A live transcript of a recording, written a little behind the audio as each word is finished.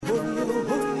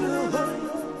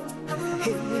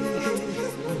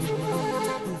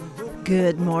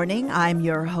Good morning. I'm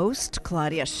your host,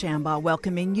 Claudia Shambaugh,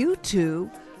 welcoming you to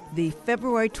the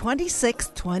February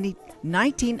 26,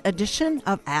 2019 edition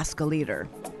of Ask a Leader.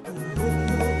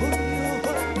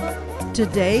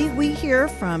 Today, we hear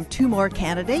from two more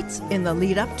candidates in the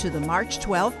lead up to the March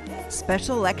 12th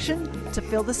special election to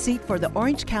fill the seat for the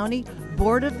Orange County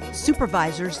Board of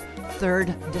Supervisors,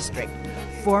 3rd District.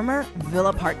 Former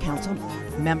Villa Park Council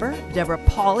member Deborah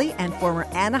Pauly and former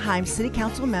Anaheim City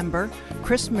Council member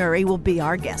Kris will be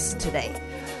our guests today.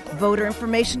 Voter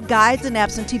information guides and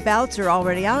absentee ballots are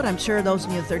already out. I'm sure those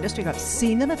in the 3rd District have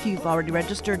seen them if you've already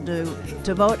registered to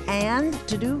vote and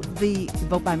to do the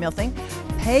vote by mail thing.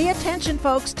 Pay attention,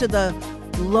 folks, to the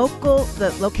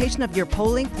location of your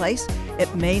polling place.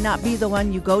 It may not be the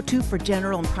one you go to for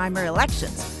general and primary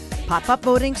elections. Pop-up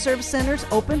voting service centers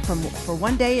open for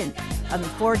one day on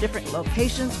 4 different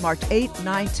locations, March 8,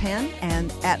 9, 10,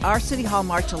 and at our City Hall,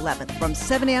 March 11th, from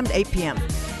 7 a.m. to 8 p.m.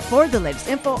 For the latest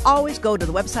info, always go to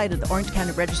the website of the Orange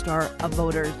County Registrar of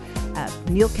Voters,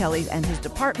 Neil Kelly and his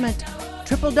department,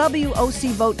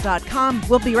 www.ocvote.com.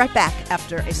 We'll be right back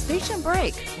after a station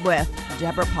break with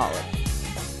Deborah Pauly.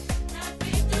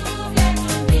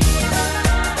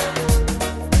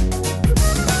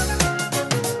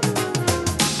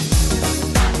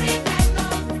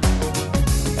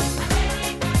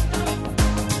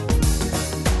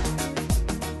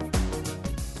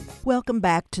 Welcome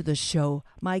back to the show.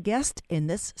 My guest in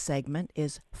this segment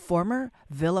is former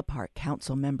Villa Park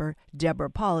Council member Deborah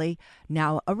Pauly,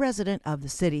 now a resident of the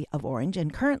city of Orange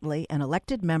and currently an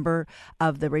elected member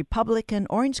of the Republican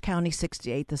Orange County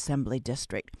 68th Assembly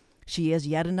District. She is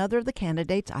yet another of the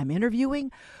candidates I'm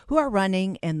interviewing who are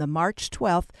running in the March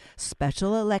 12th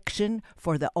special election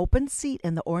for the open seat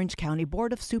in the Orange County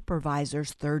Board of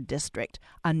Supervisors, 3rd District,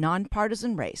 a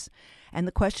nonpartisan race. And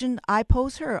the question I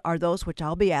pose her are those which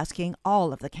I'll be asking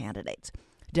all of the candidates.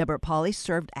 Deborah Pauly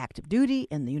served active duty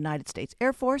in the United States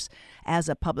Air Force as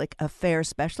a public affairs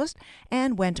specialist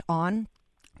and went on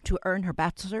to earn her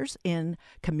bachelor's in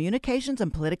communications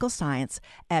and political science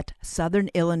at Southern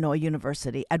Illinois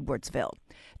University, Edwardsville.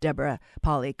 Deborah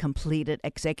Pauly completed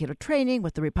executive training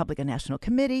with the Republican National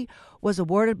Committee, was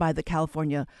awarded by the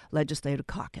California Legislative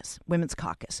Caucus, Women's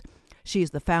Caucus. She is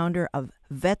the founder of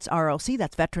VETS ROC,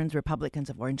 that's Veterans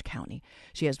Republicans of Orange County.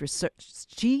 She has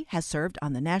served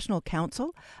on the National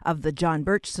Council of the John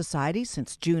Birch Society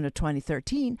since June of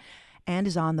 2013 and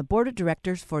is on the board of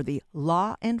directors for the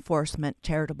Law Enforcement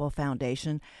Charitable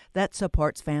Foundation that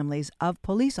supports families of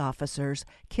police officers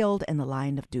killed in the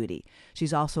line of duty.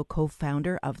 She's also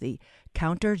co-founder of the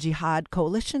Counter Jihad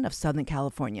Coalition of Southern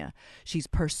California. She's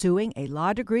pursuing a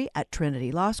law degree at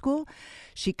Trinity Law School.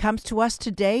 She comes to us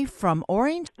today from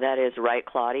Orange. That is right,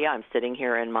 Claudia. I'm sitting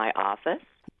here in my office.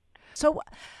 So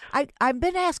I've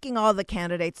been asking all the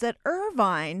candidates that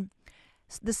Irvine,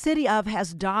 the city of,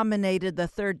 has dominated the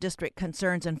 3rd District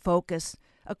concerns and focus.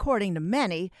 According to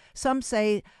many, some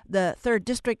say the 3rd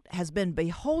District has been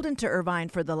beholden to Irvine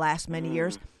for the last many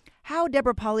years. How,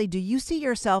 Deborah Pauly, do you see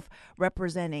yourself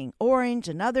representing Orange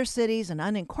and other cities and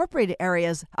unincorporated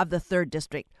areas of the 3rd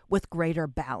District with greater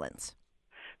balance?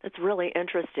 That's really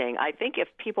interesting. I think if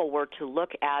people were to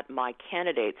look at my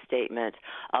candidate statement,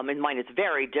 and mine is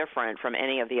very different from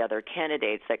any of the other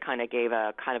candidates that kind of gave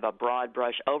a kind of a broad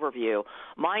brush overview.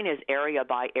 Mine is area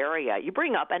by area. You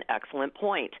bring up an excellent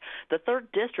point. The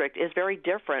 3rd District is very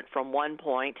different from one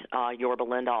point, Yorba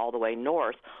Linda, all the way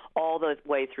north, all the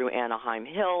way through Anaheim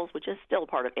Hills, which is still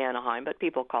part of Anaheim, but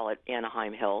people call it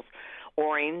Anaheim Hills.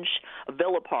 Orange,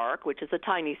 Villa Park, which is a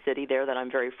tiny city there that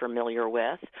I'm very familiar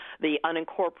with, the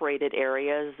unincorporated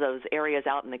areas, those areas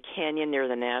out in the canyon near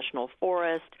the National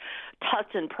Forest,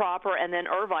 Tustin proper, and then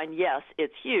Irvine, yes,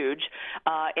 it's huge,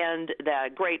 and the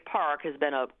Great Park has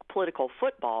been a political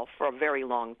football for a very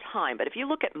long time. But if you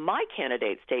look at my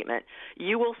candidate statement,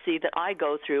 you will see that I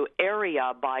go through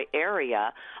area by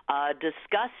area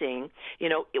discussing,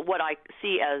 what I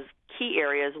see as key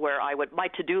areas where I would, my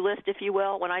to-do list, if you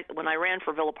will, when I ran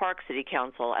for Villa Park City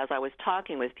Council, as I was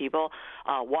talking with people,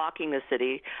 walking the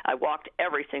city, I walked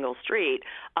every single street,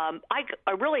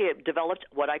 I really developed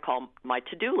what I call my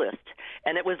to-do list.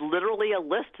 And it was literally a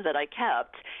list that I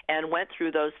kept and went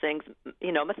through those things,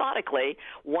 methodically,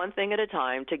 one thing at a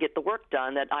time to get the work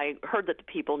done that I heard that the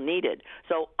people needed.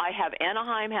 So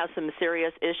Anaheim has some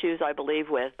serious issues, I believe,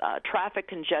 with traffic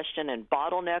congestion and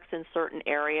bottlenecks in certain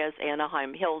areas.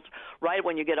 Anaheim Hills, right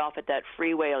when you get off at that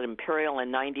freeway on Imperial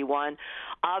and 91, on.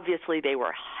 Obviously, they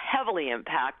were heavily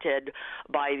impacted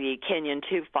by the Canyon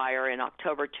 2 fire in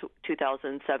October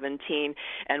 2017,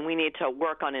 and we need to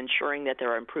work on ensuring that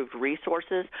there are improved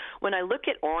resources. When I look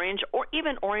at Orange, or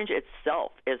even Orange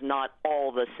itself is not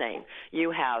all the same.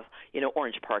 You have,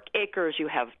 Orange Park Acres, you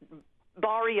have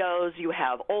barrios, you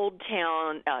have Old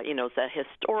Town, it's a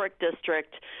historic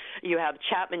district. You have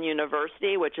Chapman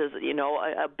University, which is,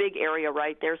 a big area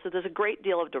right there. So there's a great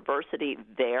deal of diversity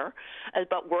there.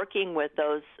 But working with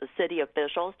those city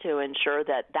officials to ensure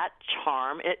that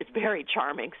charm, it's a very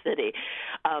charming city,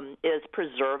 is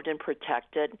preserved and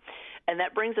protected. And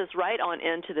that brings us right on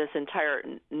into this entire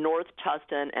North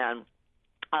Tustin and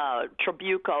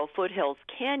Trabuco, Foothills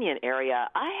Canyon area.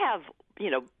 I have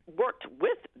worked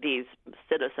with these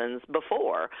citizens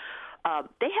before.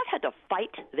 They have had to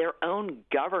fight their own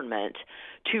government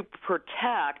to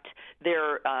protect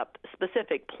their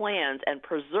specific plans and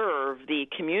preserve the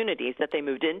communities that they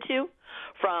moved into,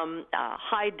 from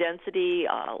high-density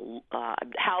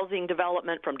housing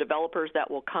development from developers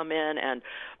that will come in and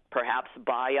perhaps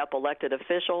buy up elected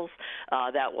officials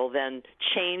that will then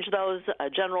change those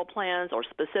general plans or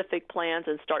specific plans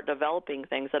and start developing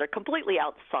things that are completely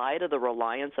outside of the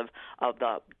reliance of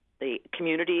the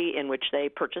community in which they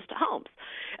purchased homes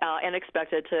and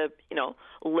expected to,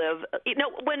 live.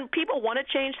 When people want to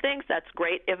change things, that's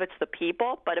great if it's the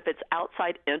people, but if it's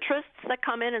outside interests that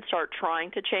come in and start trying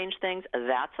to change things,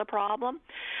 that's a problem.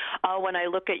 When I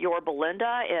look at Yorba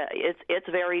Linda, it's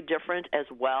very different as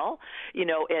well.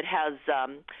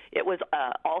 It was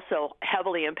also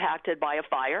heavily impacted by a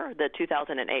fire, the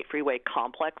 2008 Freeway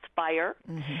Complex fire.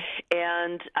 Mm-hmm.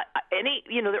 And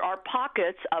there are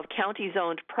pockets of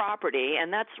county-zoned property,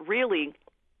 and that's really,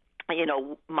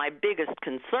 my biggest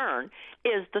concern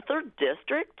is the 3rd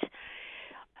District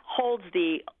holds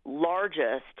the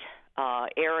largest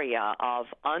area of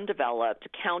undeveloped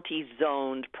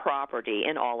county-zoned property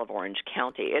in all of Orange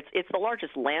County. It's the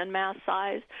largest landmass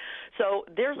size, so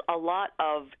there's a lot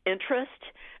of interest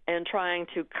in trying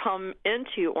to come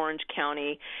into Orange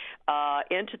County,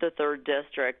 into the 3rd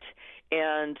District,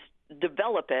 and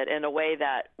develop it in a way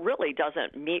that really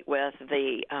doesn't meet with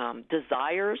the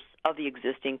desires of the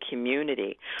existing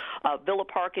community. Villa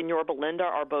Park and Yorba Linda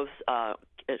are both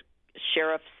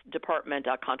Sheriff's Department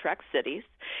contract cities,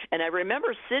 and I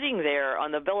remember sitting there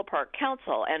on the Villa Park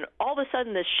Council, and all of a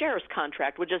sudden this sheriff's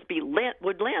contract would just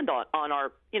would land on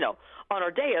our on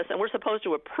our dais, and we're supposed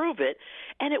to approve it,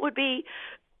 and it would be,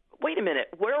 wait a minute,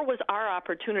 where was our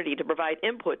opportunity to provide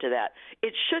input to that?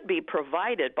 It should be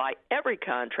provided by every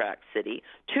contract city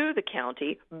to the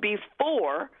county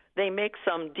before they make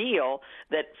some deal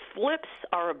that flips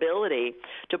our ability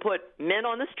to put men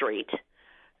on the street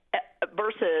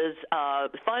versus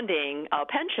funding a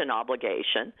pension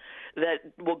obligation that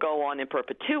will go on in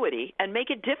perpetuity and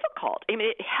make it difficult. I mean,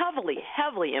 it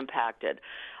heavily impacted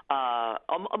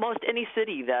almost any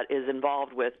city that is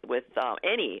involved with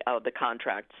any of the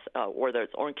contracts, whether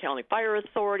it's Orange County Fire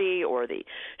Authority or the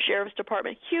Sheriff's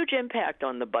Department, huge impact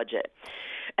on the budget.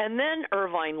 And then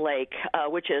Irvine Lake,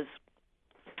 which is,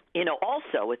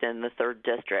 also within the 3rd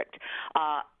District.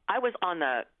 I was on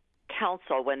the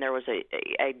council when there was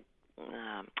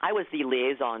I was the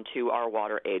liaison to our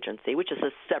water agency, which is a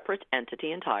separate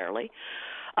entity entirely.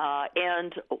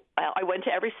 And I went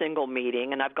to every single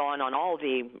meeting, and I've gone on all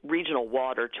the regional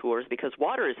water tours because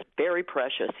water is very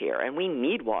precious here, and we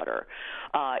need water.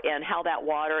 And how that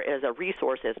water as a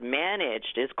resource is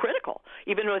managed is critical,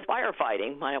 even with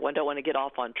firefighting. I don't want to get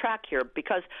off on track here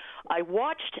because I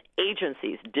watched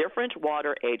agencies, different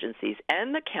water agencies,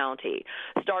 and the county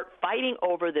start fighting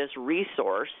over this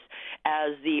resource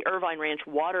as the Irvine Ranch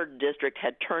Water District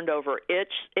had turned over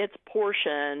its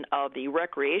portion of the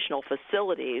recreational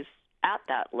facilities at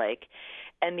that lake,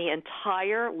 and the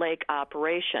entire lake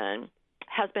operation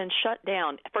has been shut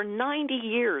down. For 90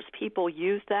 years, people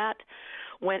used that,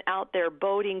 went out there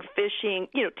boating, fishing,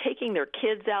 taking their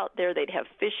kids out there. They'd have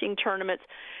fishing tournaments.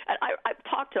 And I've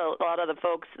talked to a lot of the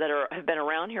folks that have been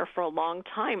around here for a long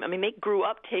time. I mean, they grew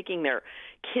up taking their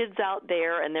kids out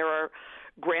there, and there are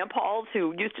grandpas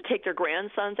who used to take their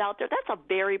grandsons out there. That's a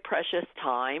very precious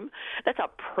time. That's a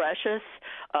precious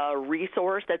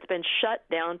resource that's been shut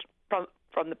down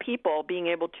from the people being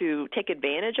able to take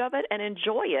advantage of it and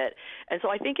enjoy it. And so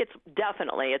I think it's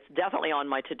definitely on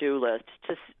my to-do list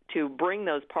to bring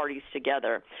those parties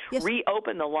together, yes.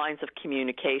 Reopen the lines of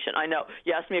communication. I know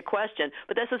you asked me a question,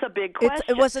 but this is a big question.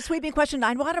 It was a sweeping question.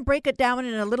 I want to break it down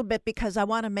in a little bit because I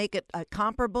want to make it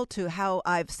comparable to how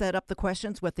I've set up the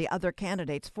questions with the other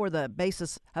candidates for the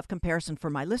basis of comparison for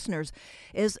my listeners.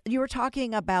 Is you were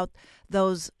talking about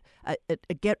those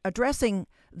addressing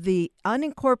the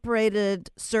unincorporated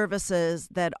services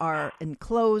that are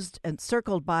enclosed and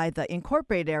circled by the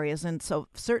incorporated areas. And so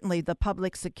certainly the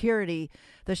public security,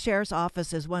 the sheriff's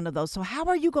office is one of those. So how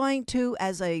are you going to,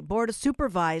 as a board of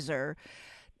supervisor,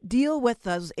 deal with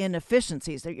those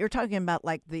inefficiencies? You're talking about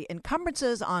like the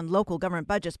encumbrances on local government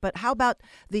budgets, but how about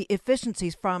the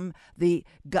efficiencies from the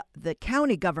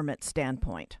county government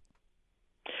standpoint?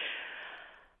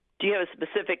 Do you have a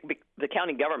specific? The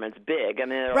county government's big. I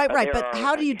mean, right. But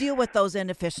how do you deal with those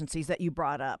inefficiencies that you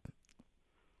brought up?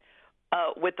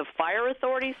 With the fire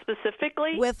authority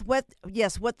specifically? With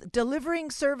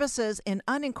delivering services in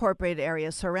unincorporated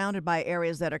areas surrounded by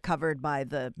areas that are covered by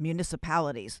the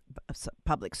municipalities'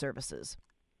 public services.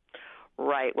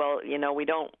 Right. Well,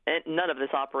 none of this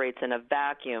operates in a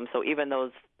vacuum. So even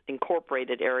those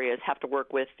incorporated areas have to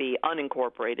work with the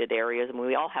unincorporated areas, and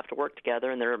we all have to work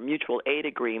together, and there are mutual aid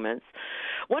agreements.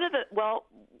 One of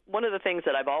the things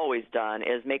that I've always done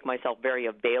is make myself very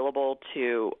available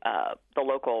to the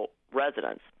local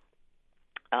residents.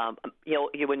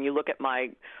 When you look at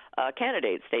my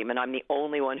candidate statement, I'm the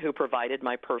only one who provided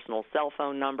my personal cell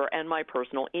phone number and my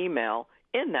personal email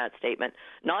in that statement,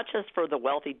 not just for the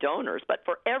wealthy donors, but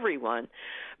for everyone,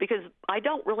 because I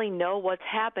don't really know what's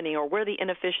happening or where the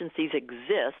inefficiencies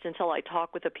exist until I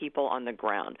talk with the people on the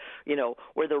ground.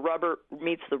 Where the rubber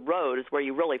meets the road is where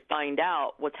you really find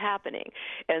out what's happening.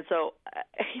 And so,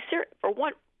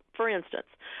 for instance,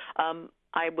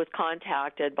 I was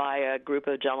contacted by a group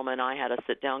of gentlemen. I had a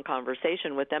sit-down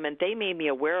conversation with them, and they made me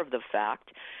aware of the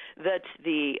fact that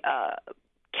the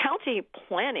county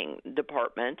planning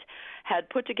department had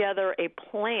put together a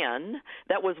plan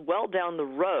that was well down the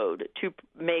road to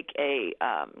make a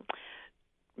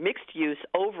mixed-use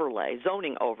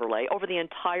zoning overlay over the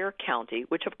entire county,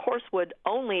 which of course would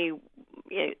only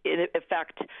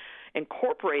affect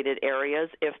incorporated areas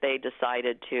if they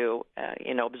decided to,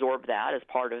 absorb that as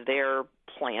part of their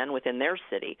plan within their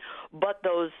city. But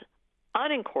those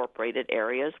unincorporated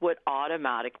areas would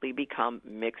automatically become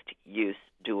mixed-use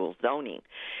dual zoning.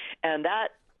 And that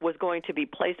was going to be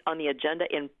placed on the agenda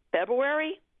in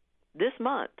February this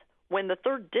month, when the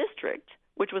 3rd District,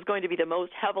 which was going to be the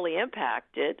most heavily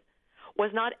impacted,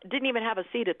 didn't even have a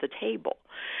seat at the table.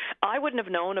 I wouldn't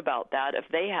have known about that if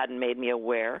they hadn't made me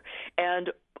aware.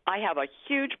 And I have a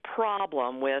huge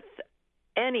problem with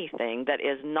anything that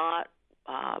is not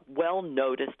well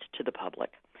noticed to the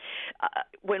public.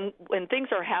 When things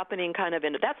are happening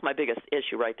that's my biggest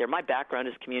issue right there. My background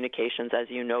is communications, as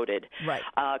you noted. Right.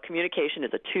 Communication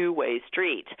is a two-way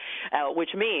street,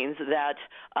 which means that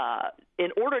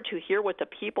in order to hear what the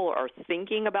people are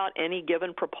thinking about any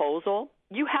given proposal,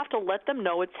 you have to let them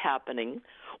know it's happening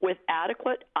with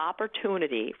adequate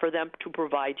opportunity for them to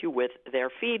provide you with their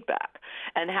feedback.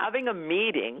 And having a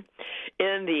meeting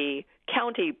in the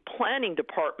county planning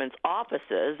department's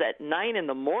offices at 9 in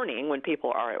the morning when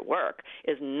people are at work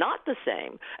is not the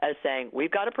same as saying,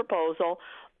 we've got a proposal,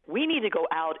 we need to go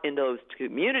out in those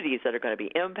communities that are going to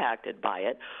be impacted by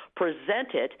it,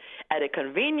 present it at a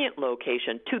convenient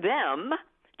location to them,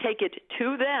 take it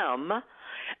to them.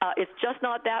 It's just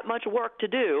not that much work to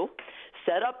do.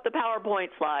 Set up the PowerPoint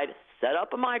slide, set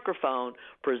up a microphone,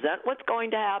 present what's going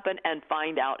to happen, and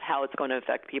find out how it's going to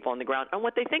affect people on the ground and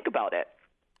what they think about it.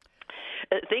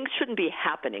 Things shouldn't be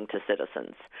happening to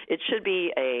citizens. It should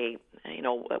be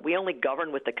we only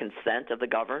govern with the consent of the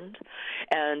governed,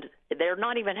 and they're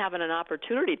not even having an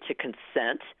opportunity to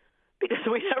consent because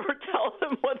we never tell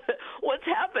them what's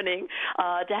happening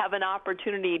to have an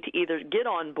opportunity to either get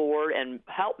on board and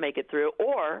help make it through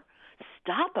or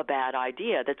stop a bad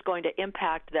idea that's going to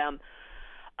impact them.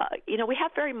 We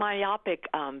have very myopic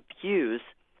views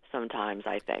sometimes,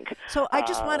 I think. So I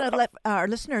just want to let our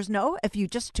listeners know, if you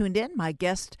just tuned in, my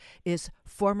guest is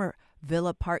former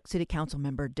Villa Park City Council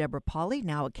member Deborah Pauly,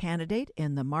 now a candidate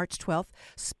in the March 12th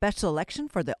special election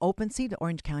for the open seat, the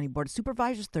Orange County Board of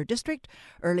Supervisors, 3rd District.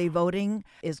 Early voting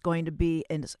is going to be,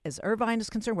 as Irvine is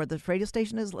concerned, where the radio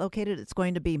station is located, it's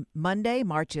going to be Monday,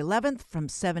 March 11th from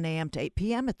 7 a.m. to 8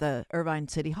 p.m. at the Irvine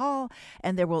City Hall.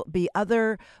 And there will be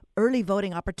other early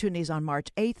voting opportunities on March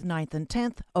 8th, 9th, and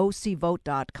 10th,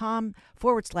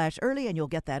 ocvote.com/early, and you'll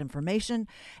get that information.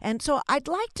 And so I'd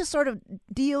like to sort of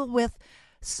deal with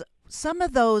some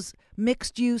of those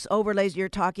mixed-use overlays you're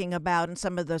talking about and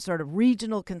some of the sort of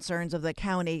regional concerns of the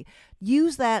county.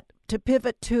 Use that to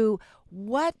pivot to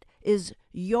what is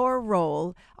your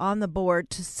role on the board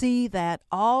to see that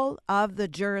all of the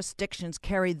jurisdictions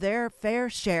carry their fair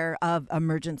share of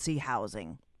emergency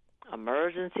housing.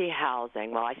 Emergency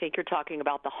housing. Well, I think you're talking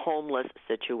about the homeless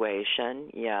situation,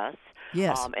 yes.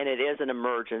 Yes. And it is an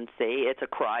emergency. It's a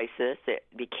crisis. It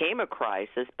became a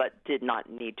crisis, but did not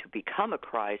need to become a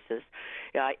crisis.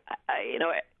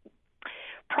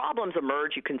 Problems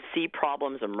emerge. You can see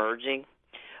problems emerging.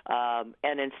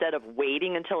 And instead of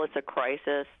waiting until it's a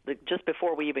crisis, just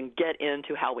before we even get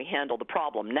into how we handle the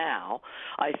problem now,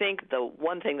 I think the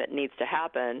one thing that needs to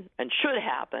happen and should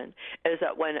happen is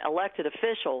that when elected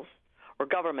officials or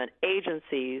government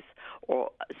agencies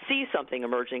or see something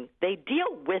emerging, they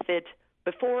deal with it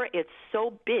before it's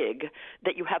so big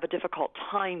that you have a difficult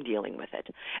time dealing with it.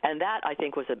 And that, I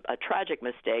think, was a tragic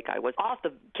mistake. I was off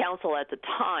the council at the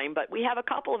time, but we have a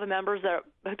couple of members,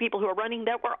 people who are running,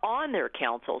 that were on their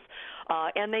councils,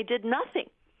 and they did nothing.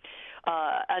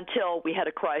 Until we had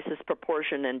a crisis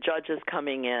proportion and judges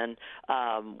coming in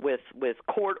with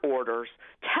court orders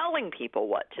telling people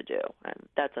what to do. And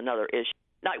that's another issue.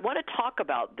 Now, I want to talk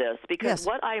about this because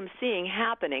what I am seeing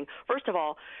happening, first of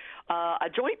all, a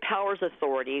joint powers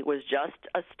authority was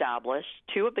just established.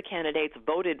 Two of the candidates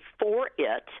voted for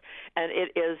it, and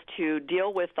it is to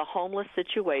deal with the homeless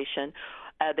situation.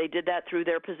 They did that through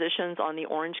their positions on the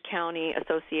Orange County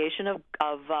Association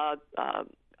of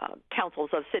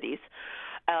Councils of Cities.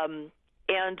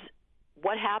 And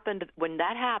what happened when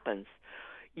that happens,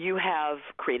 you have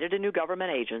created a new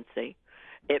government agency.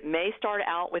 It may start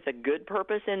out with a good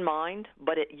purpose in mind,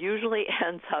 but it usually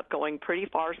ends up going pretty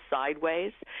far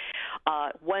sideways.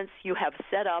 Once you have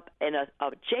set up a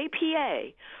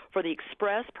JPA for the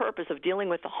express purpose of dealing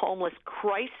with the homeless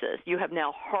crisis, you have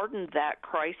now hardened that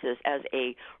crisis as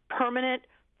a permanent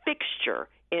fixture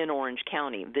in Orange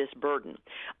County, this burden.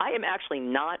 I am actually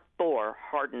not for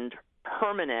hardened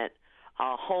permanent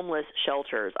homeless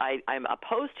shelters. I'm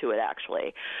opposed to it,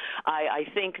 actually. I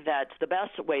think that the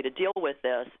best way to deal with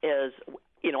this is,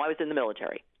 I was in the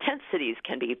military. Tent cities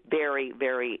can be very,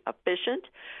 very efficient,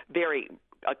 very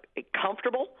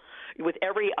comfortable, with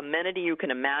every amenity you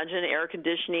can imagine, air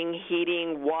conditioning,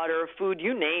 heating, water, food,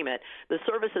 you name it. The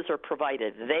services are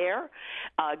provided there.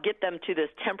 Get them to this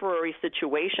temporary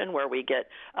situation where we get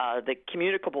the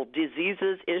communicable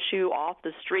diseases issue off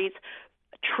the streets.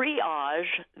 Triage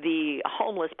the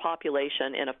homeless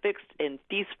population in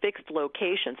these fixed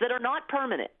locations that are not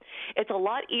permanent. It's a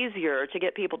lot easier to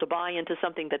get people to buy into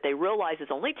something that they realize is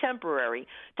only temporary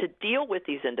to deal with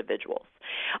these individuals,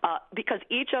 because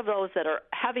each of those that are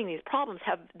having these problems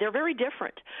they're very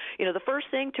different. The first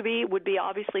thing would be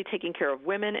obviously taking care of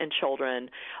women and children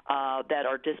that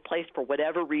are displaced for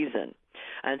whatever reason,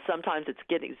 and sometimes it's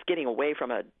getting away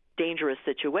from a dangerous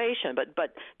situation,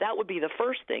 but that would be the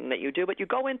first thing that you do. But you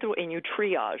go in through and you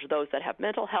triage those that have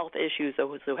mental health issues,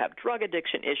 those who have drug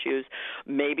addiction issues,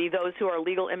 maybe those who are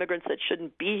legal immigrants that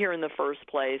shouldn't be here in the first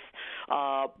place,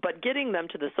 but getting them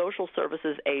to the social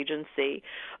services agency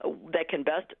that can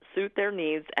best suit their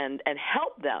needs and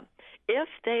help them if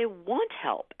they want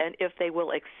help and if they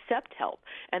will accept help.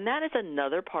 And that is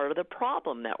another part of the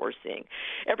problem that we're seeing.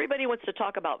 Everybody wants to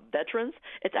talk about veterans.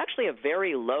 It's actually a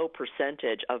very low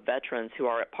percentage of veterans who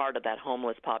are a part of that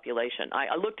homeless population.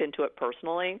 I looked into it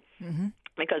personally. Mm-hmm.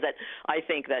 Because I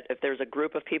think that if there's a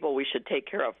group of people we should take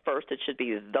care of first, it should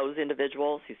be those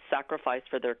individuals who sacrifice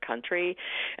for their country.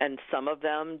 And some of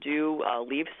them do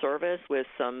leave service with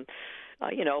some,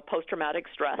 post-traumatic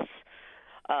stress.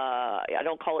 I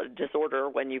don't call it a disorder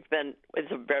when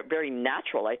it's a very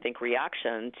natural, I think,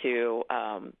 reaction to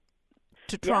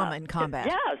trauma in combat.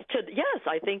 Yes,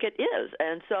 I think it is.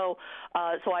 And so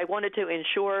I wanted to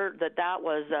ensure that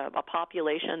was a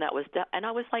population that was, and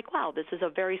I was like, wow, this is a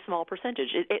very small percentage.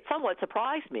 It somewhat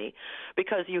surprised me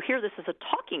because you hear this as a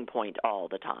talking point all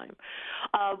the time.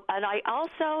 And I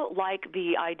also like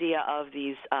the idea of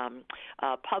these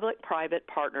public-private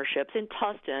partnerships in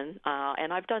Tustin,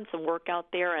 and I've done some work out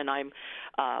there, and I'm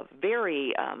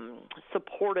very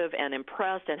supportive and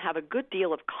impressed and have a good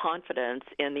deal of confidence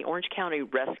in the Orange County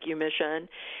Rescue Mission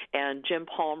and Jim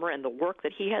Palmer and the work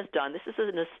that he has done. This is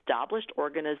an established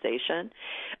organization,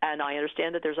 and I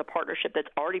understand that there's a partnership that's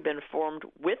already been formed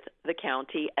with the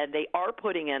county, and they are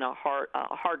putting in a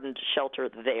hardened shelter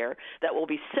there that will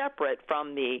be separate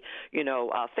from the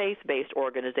faith-based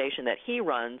organization that he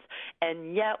runs,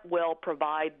 and yet will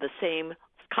provide the same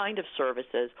kind of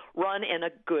services run in a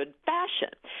good fashion.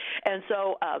 And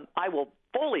so I will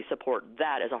fully support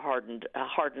that as a hardened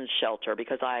shelter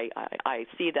because I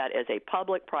see that as a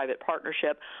public-private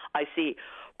partnership. I see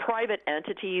private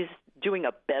entities doing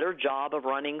a better job of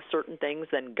running certain things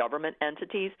than government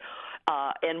entities.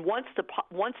 And once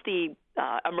the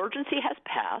emergency has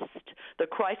passed, the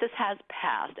crisis has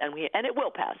passed, and it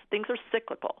will pass. Things are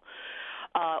cyclical.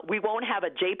 We won't have a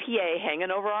JPA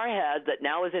hanging over our heads that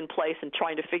now is in place and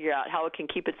trying to figure out how it can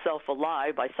keep itself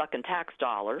alive by sucking tax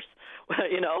dollars,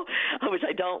 which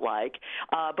I don't like.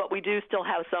 But we do still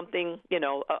have something,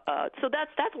 so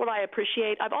that's what I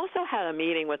appreciate. I've also had a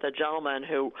meeting with a gentleman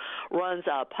who runs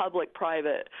a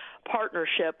public-private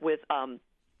partnership with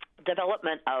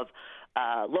development of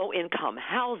low-income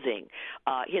housing.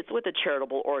 It's with a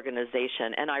charitable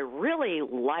organization, and I really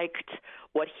liked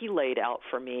what he laid out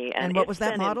for me. And what was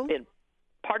that model?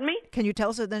 Pardon me? Can you tell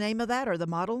us the name of that or the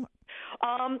model?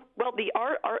 Well,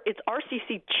 it's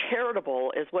RCC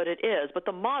Charitable is what it is, but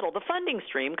the model, the funding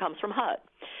stream comes from HUD.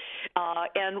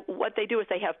 And what they do is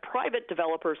they have private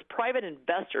developers, private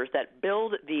investors that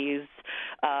build these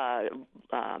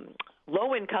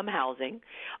low-income housing,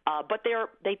 but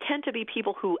they tend to be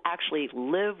people who actually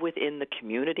live within the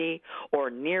community or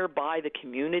nearby the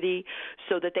community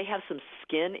so that they have some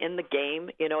skin in the game,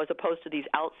 as opposed to these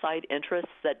outside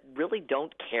interests that really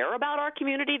don't care about our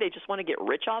community. They just want to get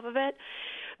rich off of it.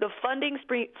 The funding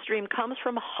stream comes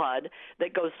from HUD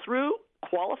that goes through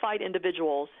qualified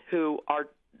individuals who are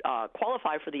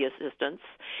qualify for the assistance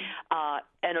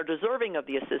and are deserving of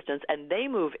the assistance, and they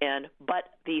move in, but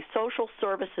the social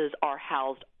services are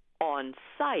housed on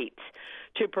site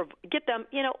to get them.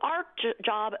 Our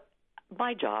job,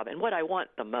 my job, and what I want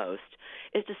the most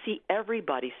is to see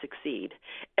everybody succeed,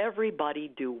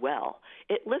 everybody do well.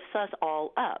 It lifts us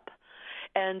all up.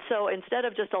 And so instead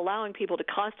of just allowing people to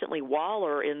constantly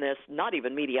waller in this, not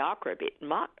even mediocrity,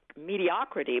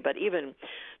 but even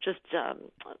just a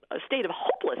state of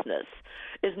hopelessness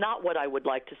is not what I would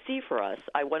like to see for us.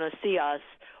 I want to see us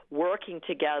working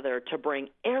together to bring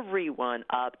everyone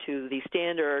up to the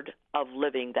standard of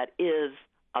living that is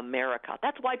America.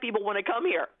 That's why people want to come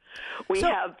here. We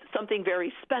have something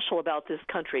very special about this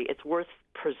country. It's worth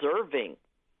preserving.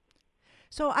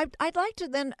 So I'd like to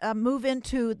then move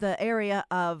into the area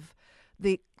of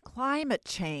the climate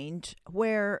change,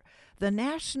 where the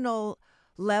national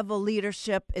level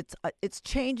leadership, it's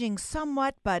changing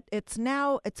somewhat, but it's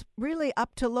really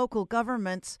up to local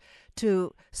governments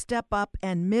to step up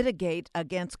and mitigate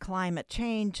against climate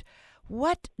change.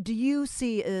 What do you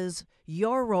see as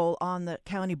your role on the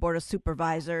County Board of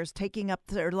Supervisors, taking up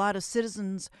there are a lot of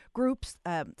citizens groups,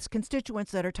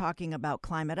 constituents that are talking about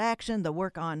climate action, the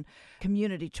work on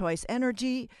community choice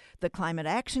energy, the climate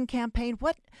action campaign?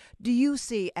 What do you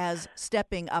see as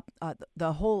stepping up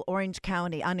the whole Orange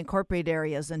County unincorporated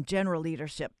areas and general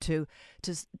leadership to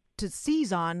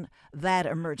seize on that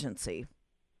emergency?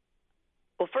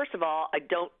 Well, first of all, I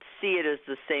don't see it as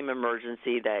the same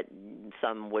emergency that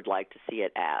some would like to see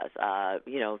it as.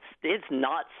 It's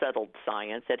not settled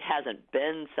science. It hasn't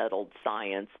been settled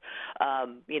science.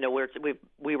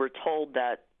 We were told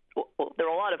that there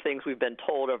are a lot of things we've been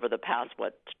told over the past,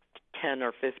 10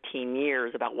 or 15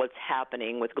 years about what's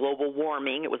happening with global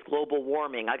warming. It was global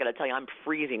warming. I got to tell you, I'm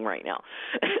freezing right now.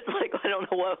 It's like, I don't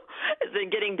know what, it's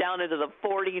been getting down into the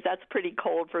 40s. That's pretty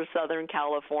cold for Southern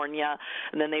California.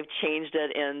 And then they've changed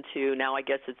it into, now I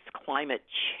guess it's climate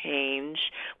change.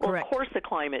 Well, Correct. Of course the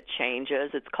climate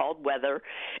changes. It's called weather.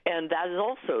 And that is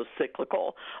also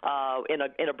cyclical in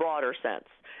a broader sense.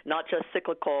 Not just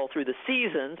cyclical through the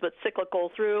seasons, but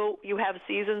cyclical through, you have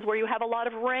seasons where you have a lot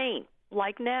of rain.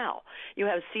 Like now. You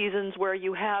have seasons where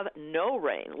you have no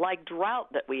rain, like drought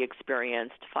that we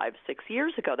experienced 5-6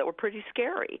 years ago that were pretty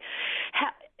scary.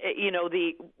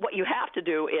 What you have to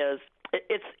do is,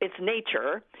 it's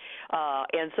nature,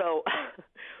 and so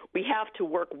we have to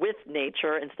work with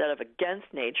nature instead of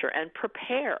against nature and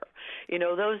prepare.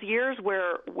 Those years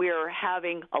where we're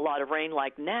having a lot of rain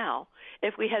like now,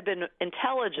 if we had been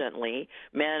intelligently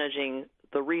managing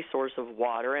the resource of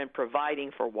water and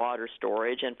providing for water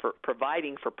storage and for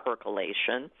providing for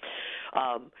percolation.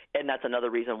 And that's another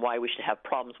reason why we should have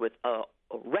problems with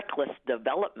reckless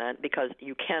development, because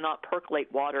you cannot percolate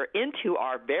water into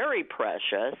our very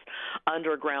precious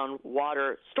underground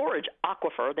water storage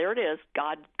aquifer. There it is.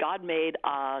 God made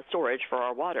storage for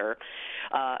our water,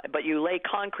 but you lay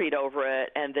concrete over it,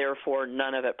 and therefore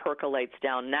none of it percolates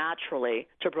down naturally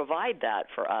to provide that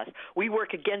for us. We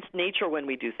work against nature when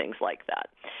we do things like that.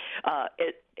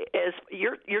 As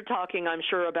you're talking, I'm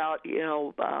sure about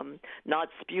not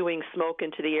spewing smoke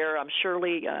into the air. I'm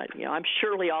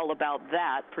surely all about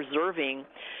that, preserving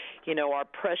our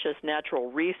precious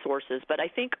natural resources. But I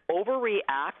think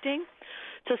overreacting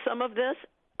to some of this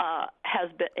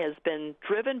has been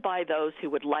driven by those who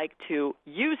would like to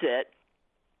use it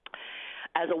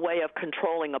as a way of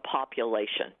controlling a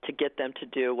population to get them to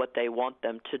do what they want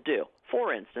them to do.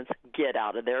 For instance, get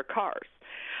out of their cars.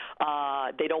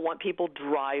 They don't want people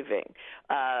driving.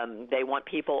 They want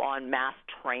people on mass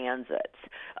transit.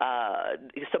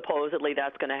 Supposedly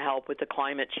that's going to help with the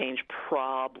climate change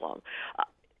problem.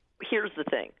 Here's the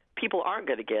thing. People aren't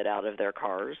going to get out of their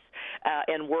cars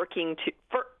and working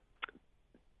for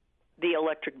the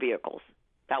electric vehicles.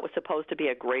 That was supposed to be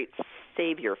a great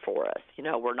savior for us.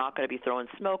 We're not going to be throwing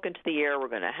smoke into the air. We're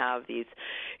going to have these,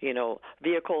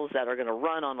 vehicles that are going to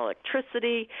run on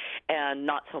electricity and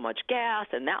not so much gas,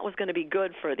 and that was going to be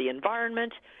good for the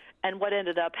environment. And what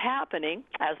ended up happening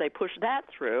as they pushed that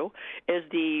through is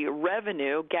the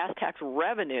revenue, gas tax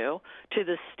revenue to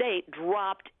the state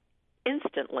dropped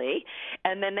instantly,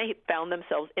 and then they found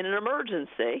themselves in an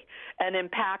emergency and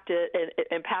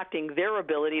impacting their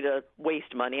ability to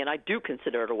waste money. And I do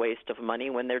consider it a waste of money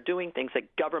when they're doing things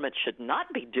that government should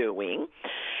not be doing.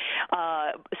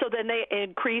 So then they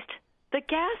increased the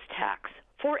gas tax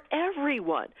for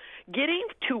everyone. Getting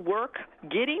to work,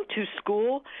 getting to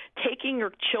school, taking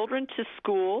your children to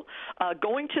school,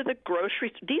 going to the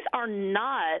grocery store. These are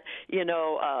not,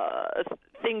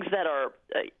 things that are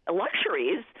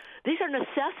luxuries. These are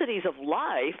necessities of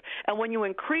life. And when you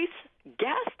increase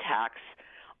gas tax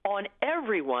on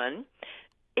everyone,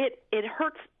 it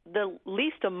hurts the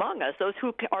least among us, those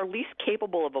who are least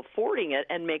capable of affording it,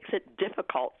 and makes it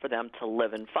difficult for them to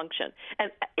live and function.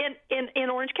 And in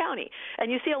Orange County,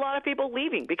 and you see a lot of people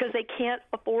leaving because they can't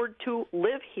afford to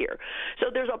live here.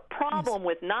 So there's a problem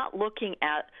with not looking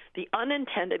at the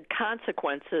unintended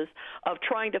consequences of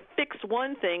trying to fix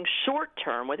one thing short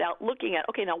term without looking at,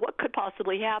 okay, now what could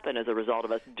possibly happen as a result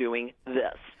of us doing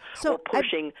this or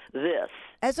pushing this.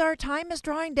 As our time is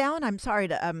drawing down, I'm sorry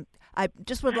to I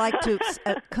just would like to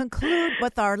conclude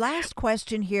with our last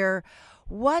question here.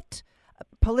 What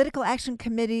political action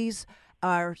committees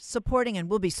are supporting and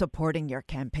will be supporting your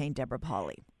campaign, Deborah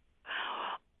Pauly?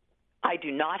 I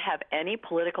do not have any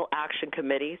political action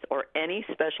committees or any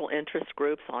special interest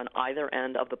groups on either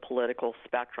end of the political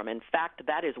spectrum. In fact,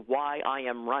 that is why I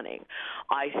am running.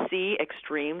 I see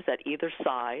extremes at either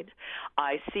side.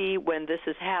 I see when this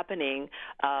is happening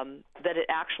that it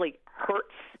actually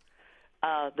hurts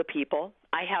the people.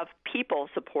 I have people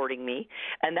supporting me,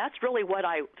 and that's really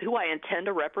who I intend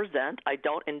to represent. I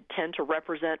don't intend to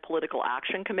represent political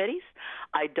action committees.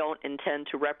 I don't intend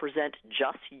to represent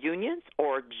just unions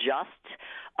or just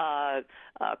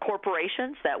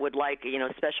corporations that would like,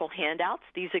 special handouts.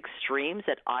 These extremes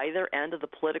at either end of the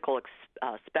political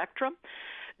spectrum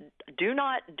do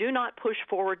not push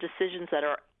forward decisions that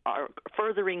are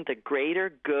furthering the greater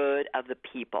good of the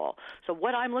people. So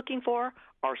what I'm looking for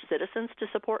are citizens to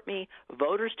support me,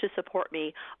 voters to support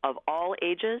me, of all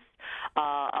ages,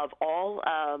 of all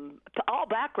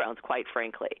backgrounds, quite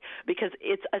frankly, because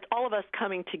it's all of us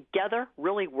coming together,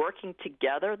 really working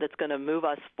together, that's going to move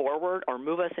us forward or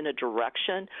move us in a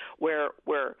direction where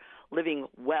we're living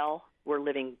well, we're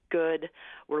living good,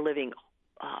 we're living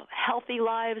healthy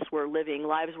lives. We're living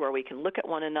lives where we can look at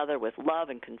one another with love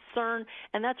and concern,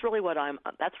 and that's really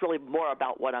more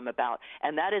about what I'm about.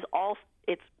 And that is all.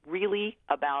 It's really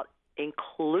about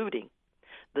including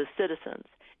the citizens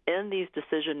in these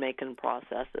decision-making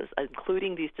processes,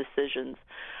 including these decisions,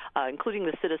 including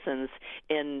the citizens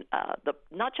in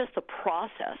not just the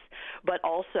process, but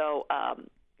also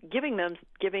giving them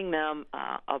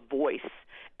a voice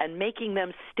and making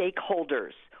them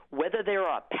stakeholders, whether they're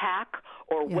a PAC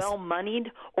or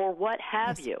well-moneyed or what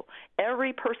have you.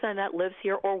 Every person that lives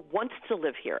here or wants to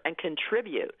live here and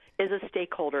contribute is a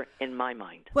stakeholder in my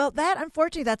mind. Well,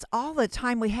 unfortunately, that's all the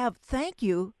time we have. Thank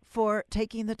you for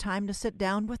taking the time to sit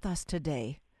down with us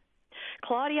today.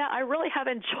 Claudia, I really have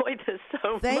enjoyed this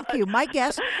so much. Thank you. My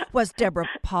guest was Deborah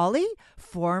Pauly,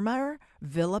 former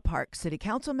Villa Park City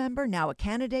Council member, now a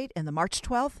candidate in the March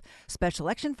 12th special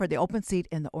election for the open seat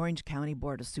in the Orange County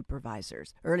Board of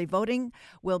Supervisors. Early voting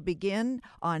will begin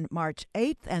on March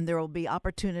 8th, and there will be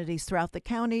opportunities throughout the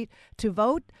county to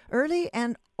vote early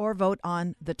or vote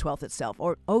on the 12th itself.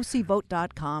 Or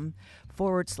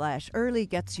ocvote.com/early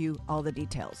gets you all the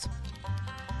details.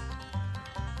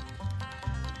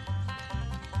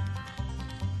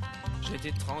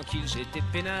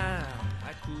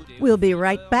 We'll be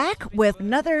right back with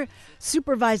another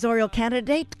supervisorial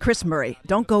candidate, Kris Murray.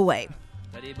 Don't go away.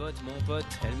 T'as des bottes, mon pote,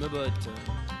 elle me botte.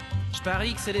 Je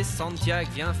parie que c'est des Santiago.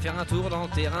 Viens faire un tour dans le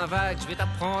terrain vague. Je vais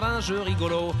t'apprendre un jeu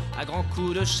rigolo. À grands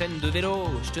coups de chaîne de vélo.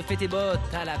 Je te fais tes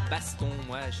bottes à la baston.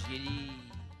 Moi, j'y ai dit.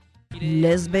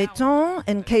 Les bétons,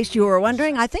 in case you were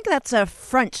wondering, I think that's a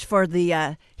French for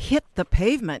the hit the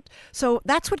pavement. So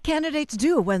that's what candidates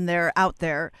do when they're out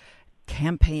there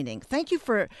campaigning. Thank you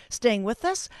for staying with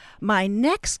us. My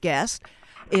next guest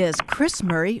is Kris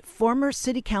Murray, former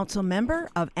city council member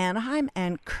of Anaheim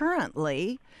and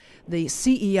currently the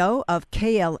CEO of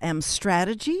KLM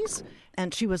Strategies.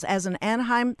 and she was, as an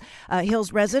Anaheim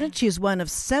Hills resident, she is one of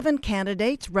 7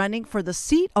 candidates running for the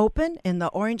seat open in the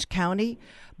Orange County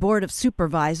Board of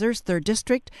Supervisors, 3rd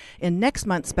District. In next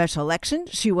month's special election,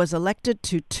 she was elected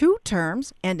to 2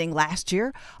 terms, ending last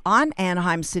year, on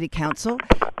Anaheim City Council.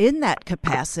 In that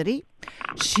capacity,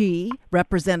 she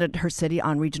represented her city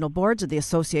on regional boards of the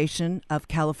Association of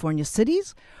California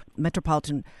Cities,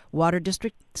 Metropolitan Water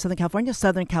District,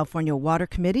 Southern California Water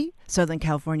Committee, Southern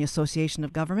California Association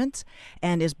of Governments,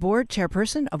 and is board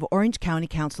chairperson of Orange County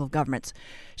Council of Governments.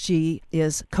 She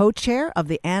is co-chair of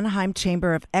the Anaheim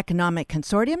Chamber of Economic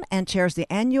Consortium and chairs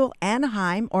the annual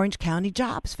Anaheim Orange County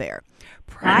Jobs Fair.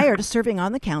 Prior to serving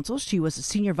on the council, she was a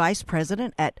senior vice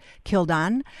president at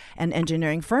Kildan, an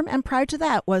engineering firm, and prior to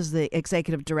that was the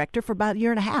executive director for about a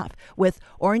year and a half with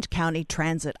Orange County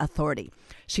Transit Authority.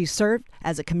 She served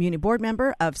as a community board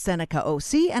member of Seneca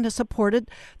OC and has supported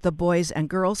the Boys and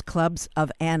Girls Clubs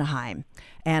of Anaheim,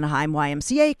 Anaheim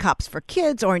YMCA, Cops for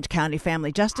Kids, Orange County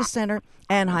Family Justice Center,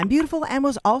 Anaheim Beautiful, and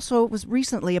was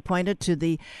recently appointed to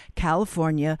the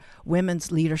California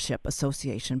Women's Leadership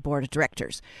Association Board of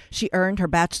Directors. She earned her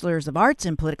Bachelor's of Arts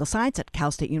in Political Science at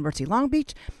Cal State University Long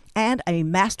Beach and a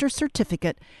master's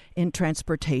certificate in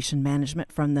transportation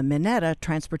management from the Mineta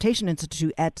Transportation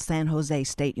Institute at San Jose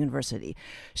State University.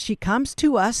 She comes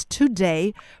to us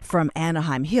today from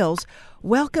Anaheim Hills.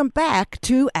 Welcome back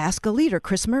to Ask a Leader,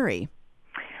 Kris Murray.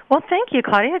 Well, thank you,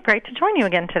 Claudia. Great to join you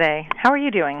again today. How are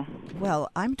you doing? Well,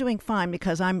 I'm doing fine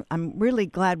because I'm really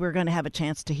glad we're going to have a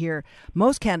chance to hear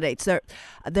most candidates.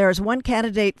 There's one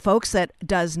candidate, folks, that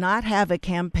does not have a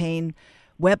campaign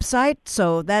website,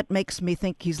 so that makes me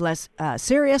think he's less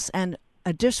serious, and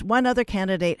just one other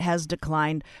candidate has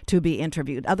declined to be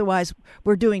interviewed. Otherwise,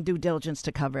 we're doing due diligence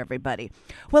to cover everybody.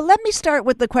 Well, let me start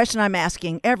with the question I'm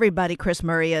asking everybody, Kris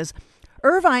Murray, is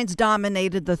Irvine's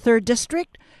dominated the 3rd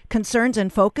District. Concerns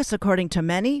and focus, according to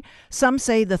many. Some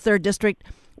say the 3rd District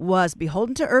was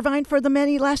beholden to Irvine for the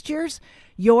many last years.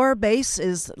 Your base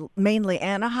is mainly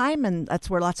Anaheim, and that's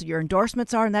where lots of your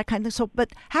endorsements are and that kind of stuff.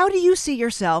 But how do you see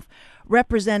yourself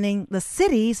representing the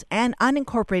cities and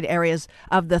unincorporated areas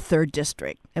of the 3rd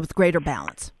District with greater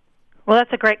balance? Well,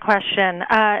 that's a great question.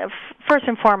 First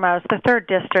and foremost, the 3rd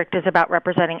District is about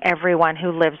representing everyone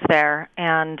who lives there,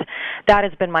 and that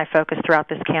has been my focus throughout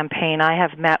this campaign. I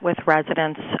have met with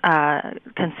residents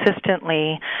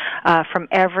consistently from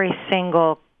every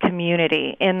single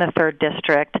community in the 3rd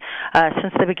District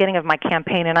since the beginning of my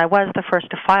campaign, and I was the first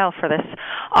to file for this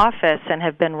office and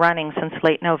have been running since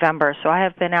late November, so I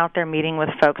have been out there meeting with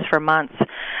folks for months.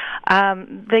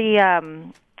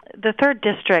 The 3rd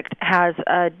District has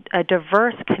a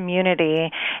diverse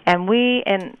community, and we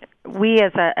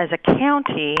as a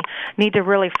county need to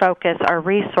really focus our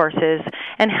resources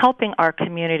and helping our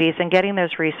communities and getting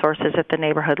those resources at the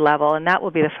neighborhood level, and that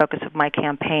will be the focus of my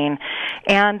campaign.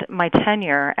 And my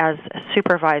tenure as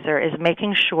supervisor is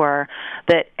making sure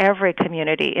that every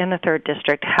community in the 3rd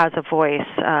District has a voice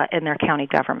in their county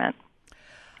government.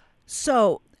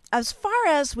 So, as far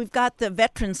as we've got the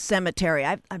Veterans Cemetery,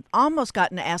 I've almost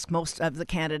gotten to ask most of the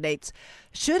candidates,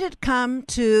 should it come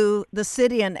to the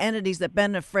city and entities that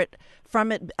benefit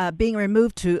from it being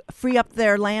removed to free up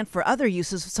their land for other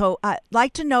uses? So I'd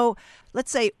like to know,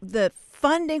 let's say, the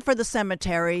funding for the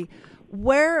cemetery,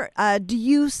 where do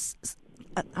you...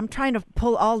 I'm trying to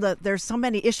pull there's so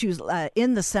many issues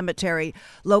in the cemetery,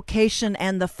 location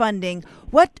and the funding.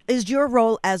 What is your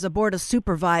role as a Board of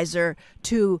Supervisor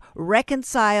to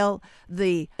reconcile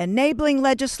the enabling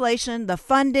legislation, the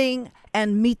funding,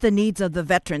 and meet the needs of the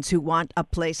veterans who want a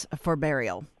place for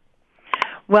burial?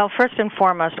 Well, first and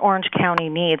foremost, Orange County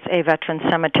needs a veteran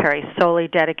cemetery solely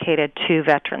dedicated to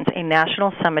veterans, a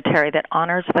national cemetery that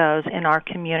honors those in our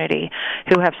community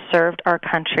who have served our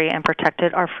country and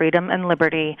protected our freedom and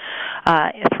liberty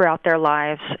throughout their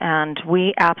lives, and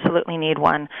we absolutely need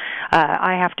one.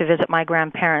 I have to visit my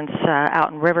grandparents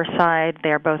out in Riverside.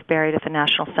 They're both buried at the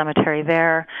National Cemetery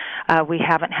there. We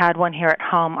haven't had one here at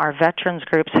home. Our veterans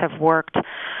groups have worked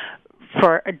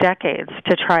for decades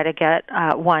to try to get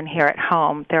one here at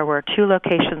home. There were 2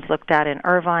 locations looked at in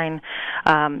Irvine.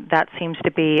 That seems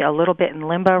to be a little bit in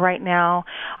limbo right now.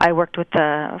 I worked with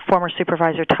the former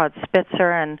Supervisor Todd Spitzer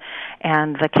and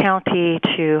the county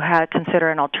to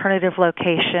consider an alternative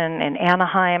location in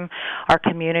Anaheim. Our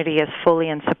community is fully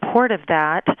in support of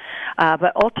that.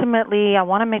 But ultimately, I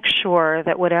want to make sure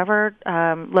that whatever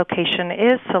location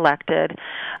is selected,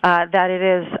 that it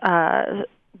is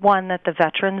one that the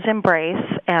veterans embrace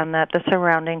and that the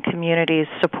surrounding communities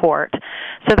support.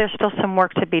 So there's still some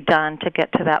work to be done to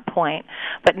get to that point.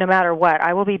 But no matter what,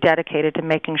 I will be dedicated to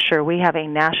making sure we have a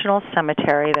national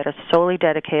cemetery that is solely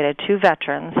dedicated to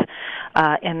veterans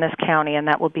in this county, and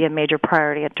that will be a major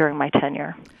priority during my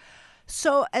tenure.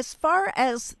 So as far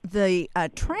as the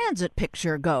transit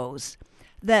picture goes,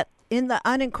 that in the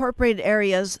unincorporated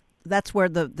areas, that's where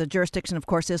the jurisdiction, of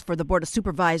course, is for the Board of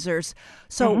Supervisors.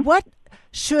 So what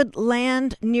should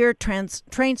land near train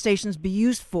stations be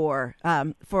used for?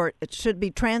 It should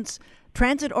be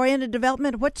transit-oriented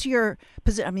development? What's your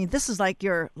position? I mean, this is like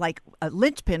a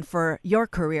linchpin for your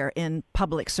career in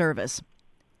public service.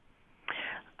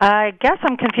 I guess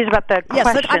I'm confused about the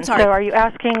question. I'm sorry. So are you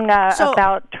asking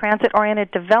about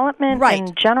transit-oriented development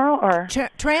in general? Or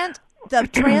the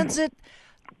transit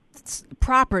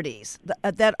properties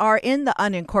that are in the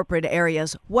unincorporated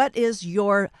areas, what is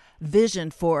your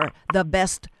vision for the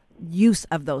best use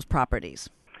of those properties?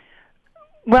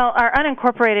 Well, our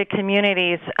unincorporated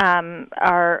communities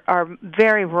are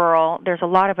very rural. There's a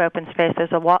lot of open space.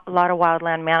 There's a lot of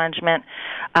wildland management,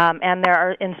 and there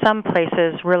are, in some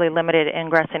places, really limited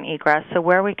ingress and egress. So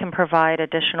where we can provide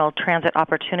additional transit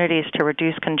opportunities to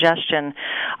reduce congestion,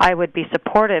 I would be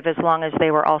supportive as long as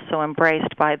they were also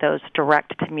embraced by those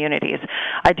direct communities.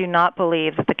 I do not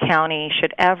believe that the county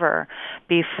should ever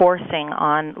be forcing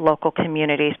on local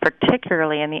communities,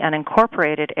 particularly in the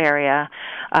unincorporated area,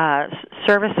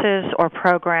 services or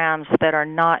programs that are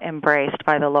not embraced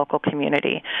by the local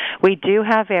community. We do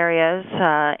have areas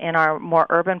in our more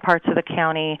urban parts of the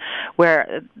county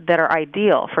that are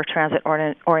ideal for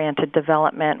transit-oriented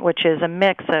development, which is a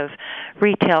mix of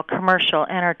retail, commercial,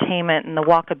 entertainment, and the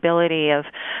walkability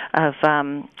of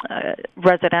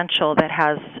residential that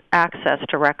has access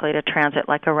directly to transit,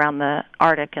 like around the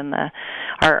Arctic and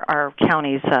our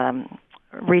county's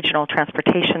regional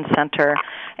transportation center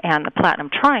and the Platinum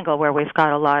Triangle, where we've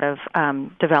got a lot of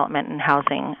development and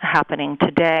housing happening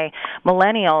today.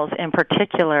 Millennials in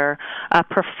particular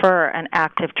prefer an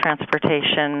active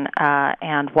transportation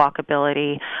and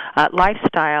walkability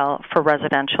lifestyle for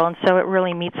residential, and so it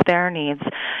really meets their needs.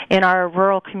 In our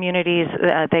rural communities,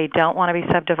 they don't want to be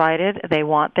subdivided. They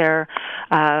want their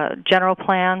general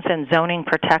plans and zoning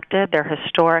protected, their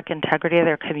historic integrity of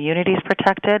their communities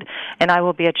protected, and I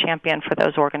will be a champion for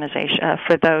those organizations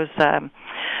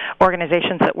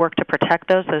that work to protect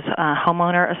those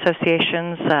homeowner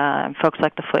associations, folks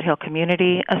like the Foothill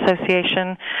Community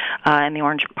Association and the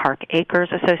Orange Park Acres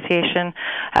Association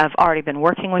have already been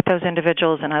working with those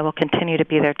individuals, and I will continue to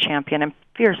be their champion and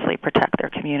fiercely protect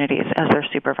their communities as their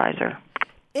supervisor.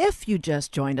 If you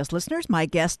just joined us, listeners, my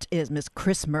guest is Ms.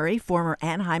 Kris Murray, former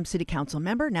Anaheim City Council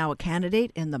member, now a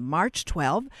candidate in the March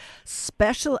 12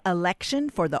 special election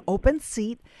for the open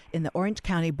seat in the Orange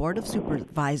County Board of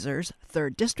Supervisors,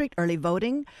 3rd District. Early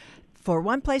voting for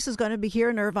one place is going to be here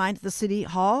in Irvine at the City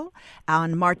Hall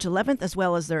on March 11th, as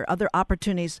well as there are other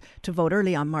opportunities to vote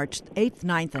early on March 8th,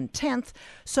 9th, and 10th.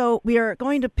 So we are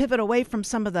going to pivot away from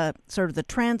some of the sort of the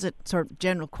transit sort of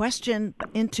general question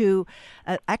into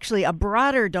actually a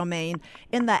broader domain.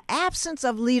 In the absence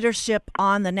of leadership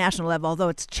on the national level, although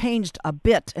it's changed a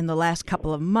bit in the last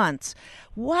couple of months,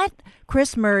 what,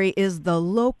 Kris Murray, is the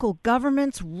local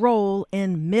government's role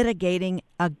in mitigating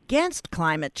against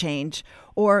climate change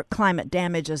or climate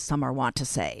damage, as some are wont to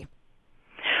say?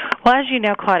 Well, as you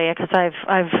know, Claudia, because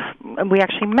we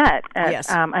actually met at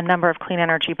a number of clean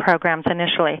energy programs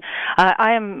initially.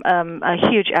 I am a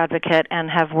huge advocate and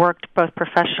have worked both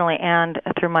professionally and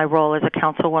through my role as a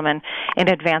councilwoman in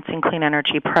advancing clean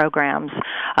energy programs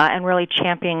and really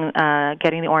championing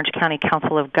getting the Orange County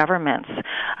Council of Governments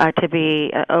to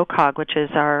be OCOG, which is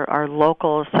our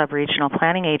local sub-regional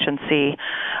planning agency,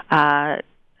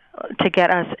 to get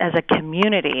us as a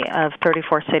community of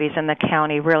 34 cities in the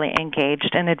county really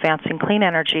engaged in advancing clean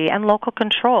energy and local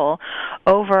control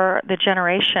over the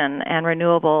generation and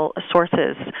renewable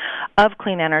sources of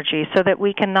clean energy so that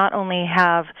we can not only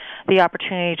have the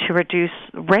opportunity to reduce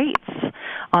rates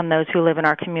on those who live in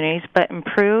our communities, but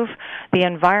improve the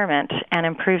environment and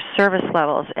improve service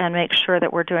levels and make sure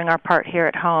that we're doing our part here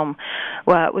at home.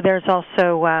 Well, there's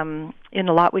also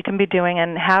a lot we can be doing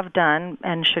and have done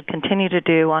and should continue to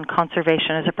do on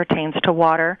conservation as it pertains to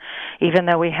water, even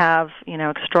though we have,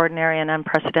 extraordinary and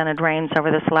unprecedented rains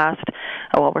over this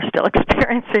we're still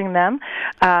experiencing them.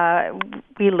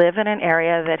 We live in an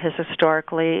area that has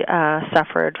historically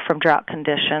suffered from drought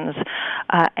conditions,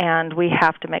 and we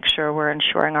have to make sure we're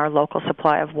ensuring our local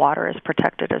supply of water is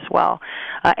protected as well.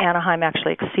 Anaheim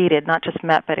actually not just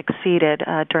met, but exceeded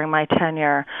during my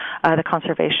tenure the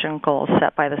conservation goals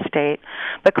set by the state.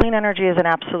 But clean energy is an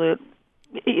absolute.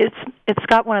 It's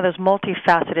got one of those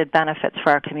multifaceted benefits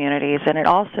for our communities, and it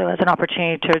also is an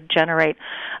opportunity to generate,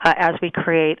 as we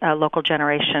create local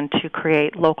generation, to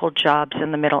create local jobs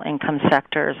in the middle income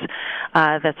sectors.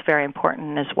 That's very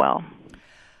important as well.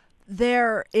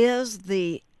 there is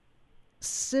the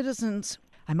citizens.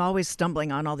 I'm always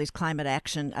stumbling on all these climate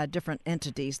action different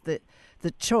entities. The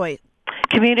choice.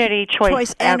 Community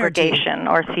Choice Aggregation,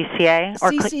 or CCA,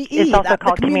 or CCE, it's also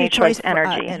called Community Choice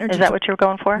Energy. Is that what you were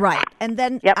going for? Right. And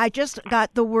then I just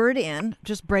got the word in,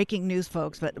 just breaking news,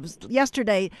 folks, but it was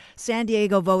yesterday, San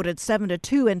Diego voted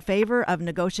 7-2 in favor of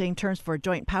negotiating terms for a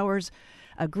joint powers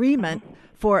agreement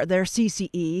for their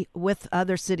CCE with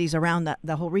other cities around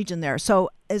the whole region there. So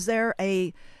is there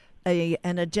an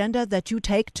agenda that you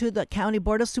take to the County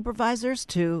Board of Supervisors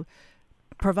to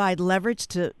provide leverage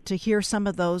to hear some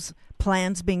of those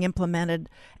plans being implemented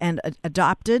and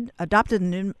adopted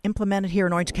and implemented here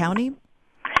in Orange County?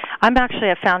 I'm actually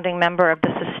a founding member of the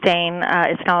Sustain.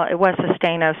 It was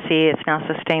Sustain OC. It's now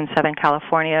Sustain Southern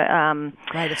California.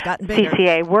 Right, it's gotten bigger.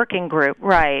 CCA working group,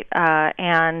 right,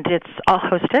 and it's all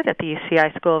hosted at the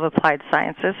UCI School of Applied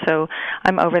Sciences. So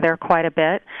I'm over there quite a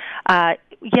bit.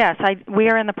 Yes, we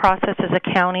are in the process as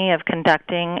a county of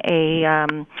conducting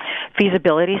a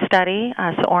feasibility study.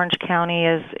 So Orange County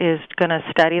is going to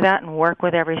study that and work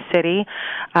with every city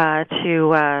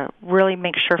to really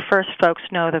make sure first folks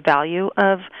know the value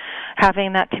of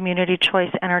having that community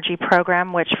choice energy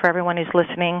program, which for everyone who's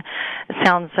listening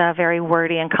sounds very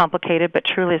wordy and complicated, but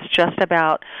truly it's just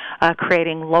about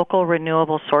creating local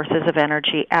renewable sources of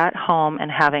energy at home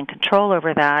and having control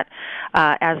over that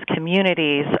as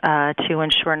communities to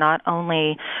ensure not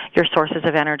only your sources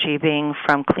of energy being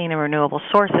from clean and renewable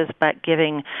sources, but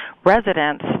giving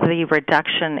residents the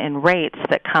reduction in rates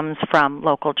that comes from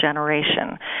local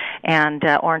generation. And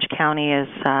Orange County is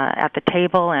at the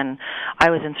table, and I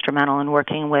was instrumental in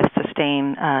working with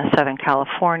Sustain Southern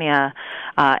California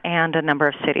and a number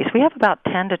of cities. We have about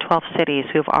 10 to 12 cities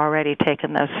who've already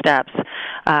taken those steps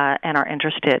and are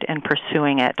interested in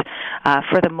pursuing it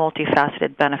for the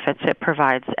multifaceted benefits it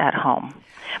provides at home.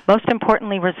 Most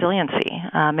importantly, resiliency,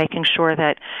 making sure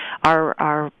that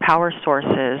our power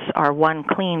sources are, one,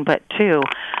 clean, but two,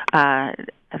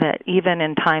 that even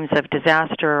in times of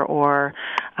disaster or,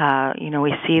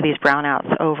 we see these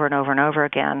brownouts over and over and over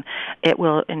again, it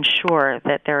will ensure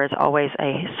that there is always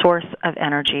a source of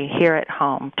energy here at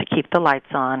home to keep the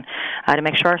lights on, to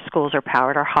make sure our schools are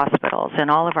powered, our hospitals,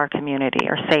 and all of our community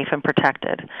are safe and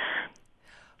protected.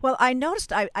 Well, I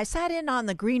noticed I sat in on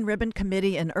the Green Ribbon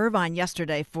Committee in Irvine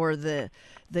yesterday for the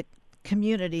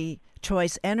Community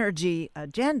Choice Energy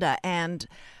agenda, and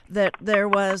that there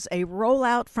was a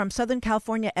rollout from Southern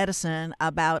California Edison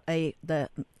about the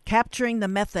capturing the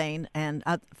methane and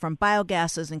from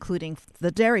biogases, including the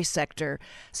dairy sector.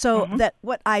 So that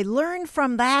what I learned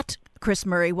from that, Kris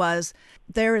Murray, was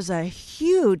there is a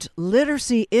huge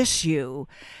literacy issue,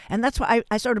 and that's why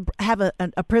I sort of have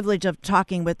a privilege of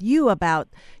talking with you about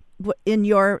in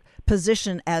your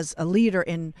position as a leader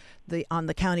on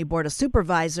the County Board of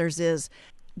Supervisors is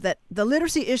that the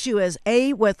literacy issue is,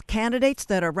 A, with candidates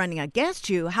that are running against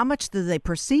you, how much do they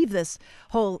perceive this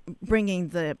whole bringing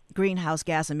the greenhouse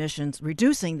gas emissions,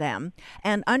 reducing them,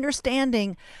 and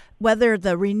understanding whether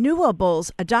the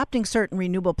renewables, adopting certain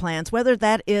renewable plans, whether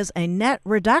that is a net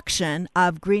reduction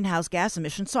of greenhouse gas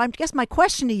emissions. So I guess my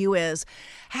question to you is,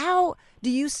 how do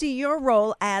you see your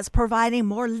role as providing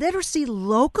more literacy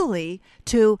locally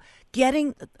to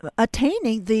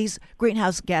attaining these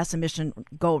greenhouse gas emission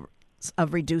goals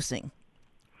of reducing?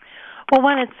 Well,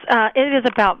 one, it's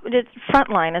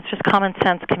frontline. It's just common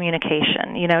sense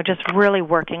communication. Just really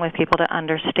working with people to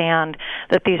understand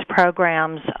that these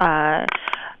programs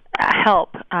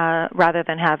help rather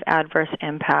than have adverse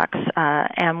impacts,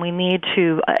 and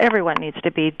everyone needs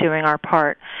to be doing our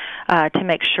part to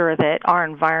make sure that our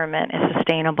environment is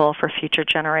sustainable for future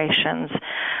generations.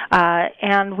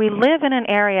 And we live in an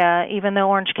area, even though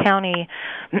Orange County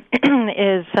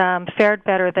is fared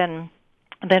better than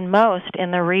most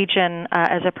in the region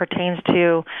as it pertains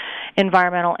to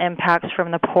environmental impacts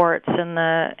from the ports and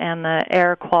the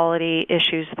air quality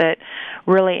issues that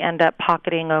really end up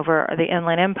pocketing over the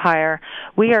Inland Empire,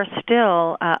 we are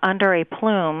still under a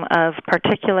plume of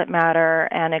particulate matter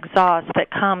and exhaust that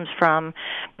comes from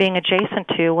being adjacent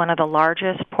to one of the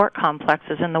largest port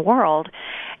complexes in the world.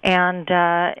 And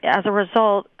as a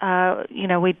result,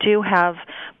 we do have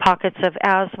pockets of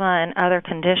asthma and other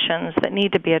conditions that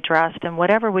need to be addressed, and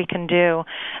whatever we can do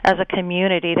as a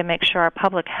community to make sure our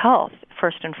public health,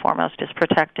 first and foremost, is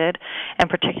protected, and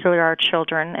particularly our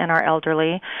children and our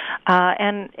elderly.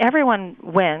 And everyone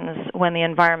wins when the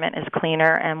environment is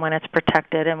cleaner and when it's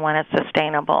protected and when it's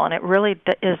sustainable. And it really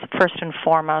is first and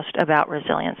foremost about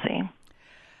resiliency.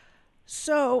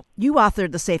 So you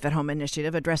authored the Safe at Home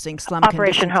initiative addressing slum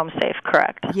Operation conditions. Home Safe,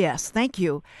 correct. Yes, thank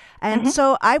you. And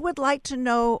so I would like to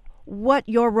know what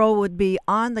your role would be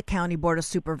on the County Board of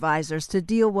Supervisors to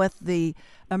deal with the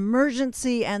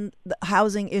emergency and the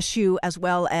housing issue, as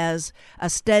well as a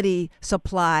steady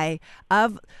supply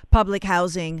of public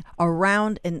housing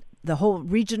around in the whole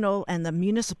regional and the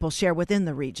municipal share within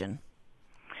the region.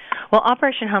 Well,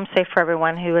 Operation Home Safe for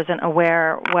Everyone, who isn't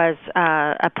aware, was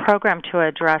a program to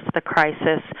address the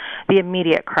crisis, the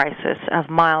immediate crisis of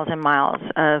miles and miles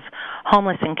of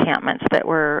homeless encampments that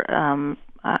were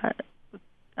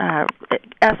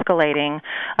escalating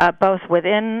both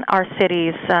within our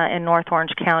cities in North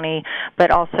Orange County, but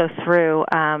also through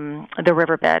the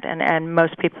riverbed. And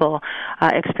most people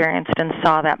experienced and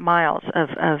saw that miles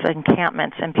of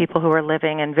encampments and people who were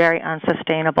living in very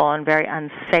unsustainable and very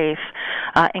unsafe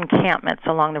encampments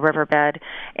along the riverbed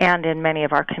and in many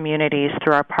of our communities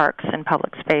through our parks and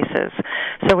public spaces.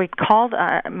 So we called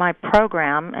my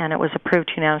program, and it was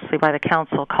approved unanimously by the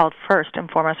council, called first and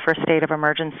foremost for a state of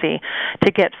emergency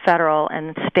to get federal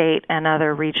and state and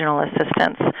other regional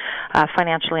assistance,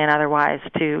 financially and otherwise,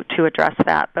 to address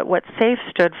that. But what SAFE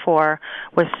stood for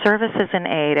was services and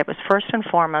aid. It was first and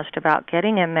foremost about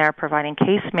getting in there, providing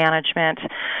case management,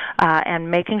 and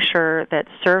making sure that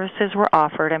services were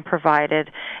offered and provided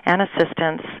and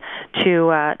assistance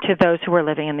to those who were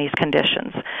living in these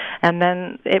conditions. And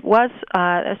then it was,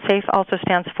 SAFE also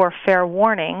stands for fair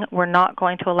warning. We're not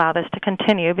going to allow this to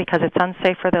continue because it's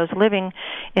unsafe for those living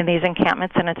in these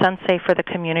encampments, and it's unsafe for the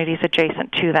communities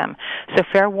adjacent to them. So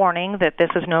fair warning that this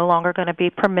is no longer going to be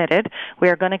permitted. We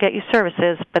are going to get you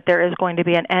services, but there is going to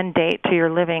be an end date to your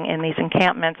living in these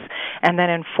encampments, and then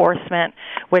enforcement,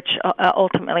 which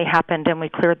ultimately happened, and we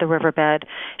cleared the riverbed,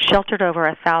 sheltered over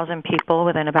 1,000 people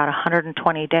within about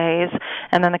 120 days,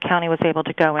 and then the county was able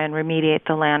to go in, remediate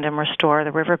the land, and restore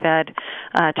the riverbed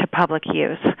to public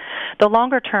use. The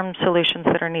longer-term solutions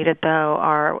that are needed, though,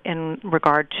 are in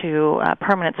regard to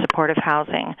permanent supportive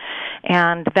housing,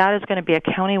 and that is going to be a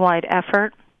countywide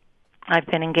effort. I've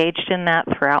been engaged in that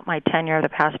throughout my tenure of the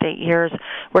past 8 years,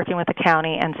 working with the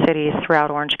county and cities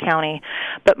throughout Orange County.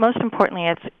 But most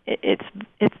importantly, it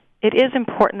is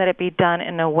important that it be done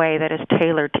in a way that is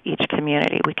tailored to each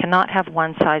community. We cannot have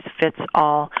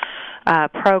one-size-fits-all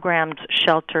programs,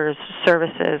 shelters,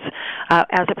 services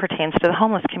as it pertains to the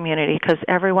homeless community, because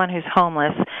everyone who's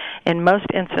homeless, in most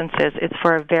instances, it's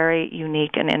for a very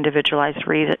unique and individualized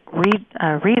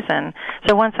reason.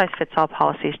 So one-size-fits-all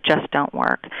policies just don't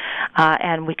work.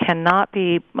 And we cannot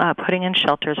be putting in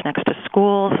shelters next to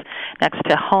schools, next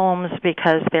to homes,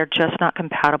 because they're just not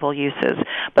compatible uses.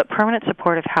 But permanent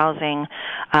supportive housing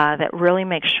that really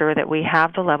makes sure that we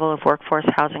have the level of workforce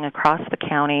housing across the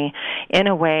county in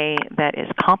a way that is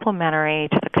complementary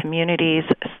to the communities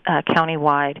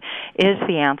countywide is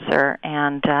the answer,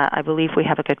 and I believe we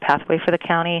have a good pathway for the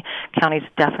county. County's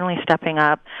definitely stepping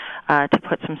up to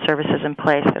put some services in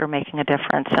place that are making a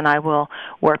difference, and I will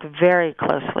work very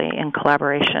closely in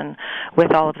collaboration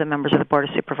with all of the members of the Board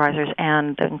of Supervisors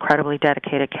and the incredibly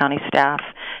dedicated county staff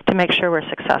to make sure we're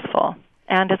successful,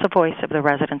 and as a voice of the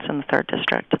residents in the 3rd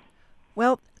District.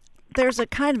 Well, there's a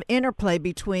kind of interplay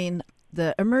between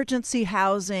the emergency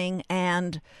housing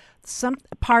and some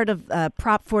part of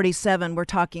Prop 47. We're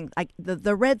talking,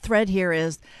 the red thread here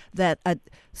is that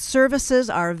services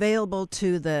are available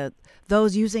to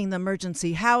those using the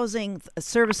emergency housing.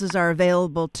 Services are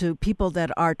available to people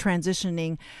that are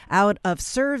transitioning out of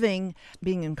serving,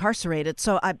 being incarcerated.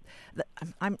 So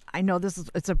I know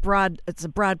it's a broad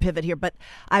pivot here, but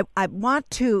I want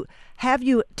to have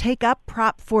you take up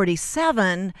Prop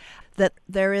 47, that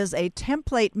there is a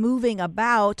template moving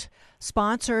about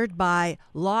sponsored by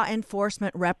law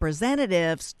enforcement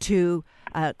representatives to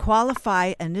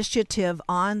qualify initiative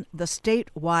on the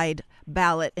statewide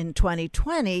ballot in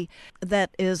 2020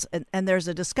 that is, and there's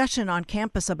a discussion on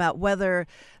campus about whether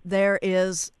there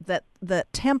is the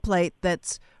template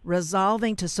that's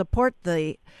resolving to support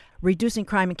the Reducing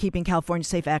Crime and Keeping California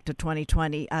Safe Act of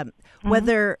 2020.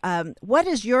 What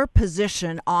is your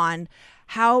position on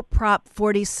how Prop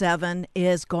 47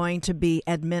 is going to be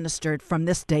administered from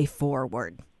this day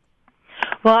forward?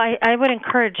 Well, I would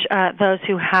encourage those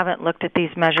who haven't looked at these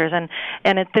measures, and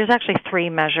there's actually 3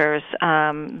 measures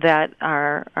that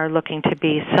are looking to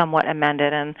be somewhat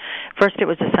amended. And first it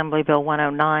was Assembly Bill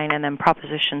 109, and then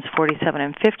Propositions 47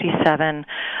 and 57,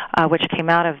 which came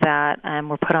out of that and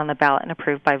were put on the ballot and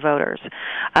approved by voters.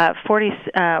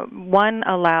 1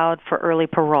 allowed for early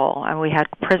parole, and we had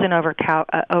prison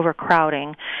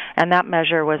overcrowding, and that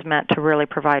measure was meant to really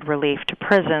provide relief to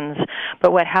prisons.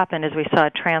 But what happened is we saw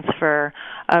a transfer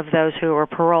of those who were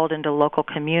paroled into local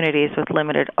communities with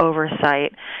limited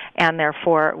oversight, and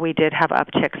therefore we did have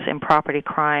upticks in property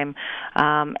crime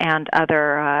and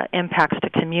other impacts to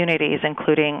communities,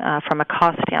 including from a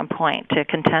cost standpoint, to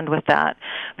contend with that,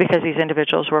 because these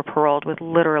individuals were paroled with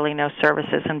literally no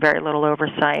services and very little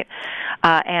oversight.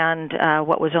 And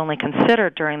what was only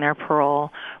considered during their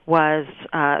parole was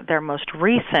their most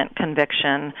recent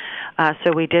conviction.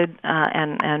 So we did,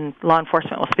 and law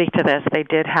enforcement will speak to this, they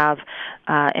did have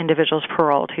individuals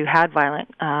paroled who had violent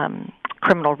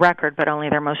criminal record, but only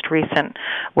their most recent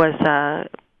was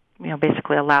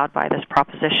basically allowed by this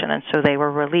proposition, and so they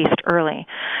were released early.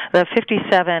 The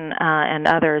 57 and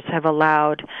others have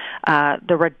allowed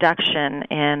the reduction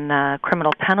in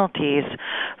criminal penalties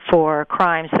for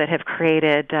crimes that have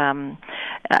created,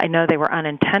 I know they were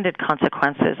unintended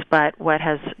consequences, but what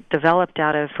has developed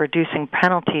out of reducing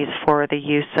penalties for the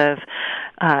use of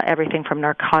everything from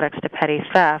narcotics to petty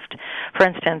theft. For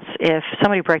instance, if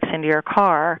somebody breaks into your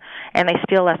car and they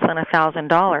steal less than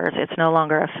 $1,000, it's no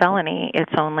longer a felony.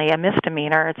 It's only a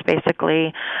misdemeanor. It's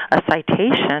basically a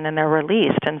citation, and they're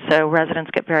released. And so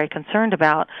residents get very concerned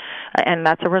about, and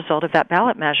that's a result of that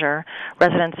ballot measure.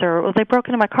 Residents are, well, they broke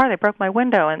into my car, they broke my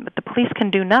window, but the police can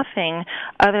do nothing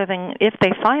other than, if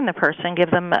they find the person,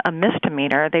 give them a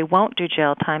misdemeanor. They won't do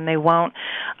jail time. They won't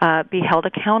be held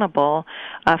accountable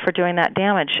for doing that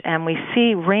damage. And we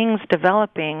see rings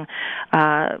developing.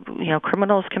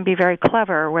 Criminals can be very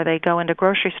clever, where they go into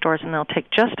grocery stores and they'll take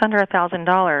just under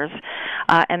 $1,000,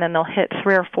 and then they'll hit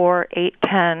 3 or 4, 8,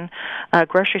 10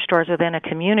 grocery stores within a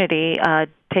community,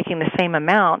 taking the same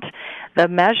amount. The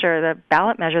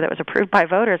ballot measure that was approved by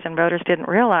voters and voters didn't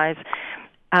realize,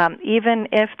 even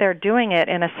if they're doing it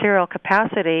in a serial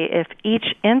capacity, if each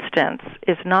instance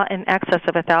is not in excess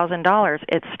of $1,000,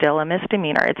 it's still a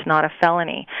misdemeanor. It's not a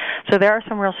felony. So there are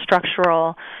some real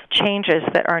structural changes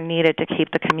that are needed to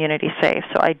keep the community safe.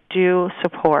 So I do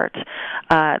support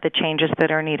the changes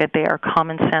that are needed. They are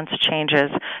common sense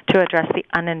changes to address the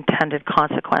unintended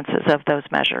consequences of those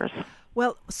measures.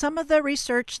 Well, some of the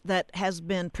research that has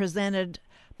been presented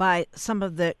by some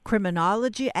of the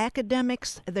criminology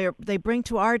academics, they bring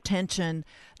to our attention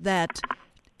that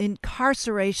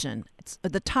incarceration,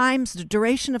 the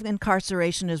duration of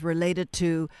incarceration is related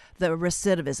to the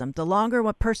recidivism. The longer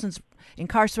a person's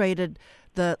incarcerated,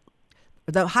 the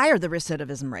higher the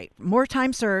recidivism rate. More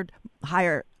time served,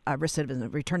 higher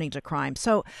recidivism, returning to crime.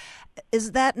 So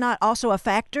is that not also a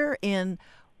factor in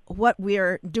what we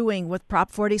are doing with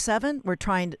Prop 47? We're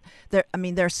trying to,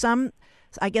 there's some,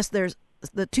 I guess there's,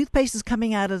 the toothpaste is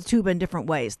coming out of the tube in different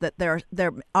ways. That there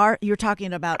are you're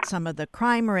talking about some of the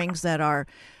crime rings that are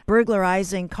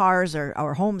burglarizing cars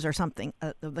or homes or something.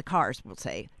 The cars, we'll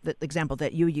say, the example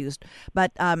that you used.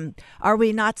 But are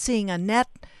we not seeing a net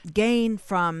gain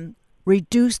from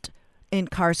reduced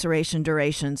incarceration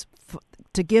durations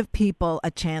to give people a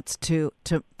chance to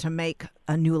make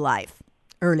a new life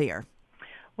earlier?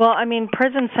 Well,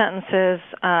 prison sentences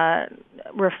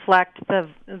reflect the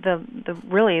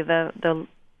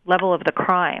level of the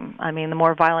crime. The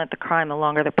more violent the crime, the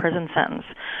longer the prison sentence.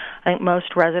 I think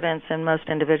most residents and most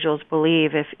individuals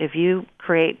believe if you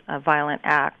create a violent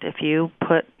act, if you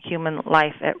put human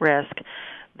life at risk,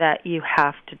 that you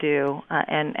have to do,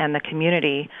 and the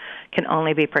community can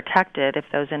only be protected if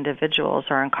those individuals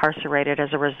are incarcerated as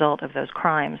a result of those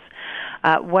crimes.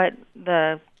 What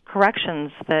the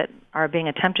corrections that are being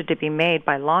attempted to be made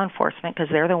by law enforcement, because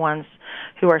they're the ones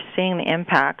who are seeing the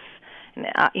impacts.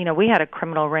 We had a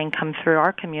criminal ring come through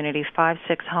our community. 5,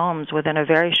 6 homes within a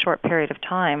very short period of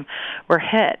time were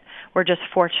hit. We're just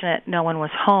fortunate no one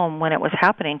was home when it was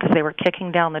happening, because they were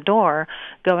kicking down the door,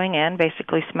 going in,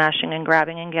 basically smashing and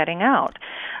grabbing and getting out.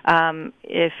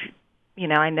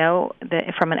 I know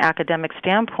that from an academic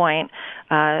standpoint,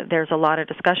 there's a lot of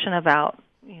discussion about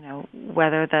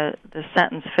whether the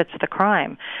sentence fits the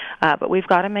crime. But we've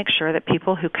got to make sure that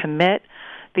people who commit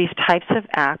these types of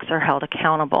acts are held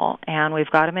accountable, and we've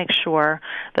got to make sure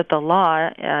that the law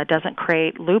doesn't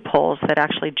create loopholes that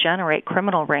actually generate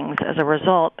criminal rings as a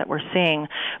result that we're seeing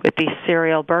with these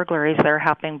serial burglaries that are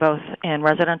happening both in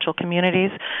residential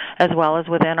communities as well as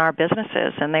within our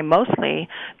businesses. And they mostly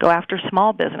go after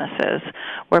small businesses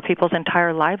where people's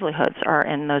entire livelihoods are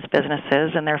in those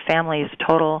businesses, and their families'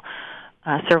 total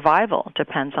survival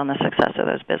depends on the success of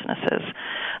those businesses.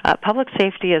 Public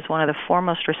safety is one of the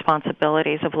foremost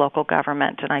responsibilities of local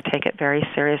government, and I take it very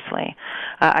seriously.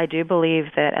 I do believe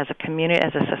that as a community,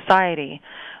 as a society,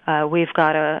 we've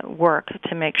got to work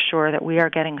to make sure that we are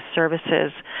getting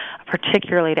services,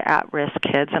 particularly to at-risk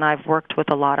kids, and I've worked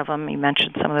with a lot of them. You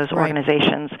mentioned some of those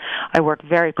organizations. I work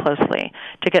very closely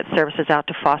to get services out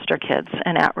to foster kids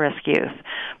and at-risk youth.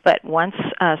 But once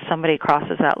somebody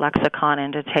crosses that lexicon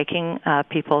into taking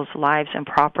people's lives and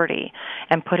property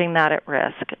and putting that at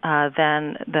risk,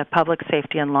 then the public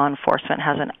safety and law enforcement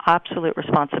has an absolute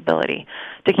responsibility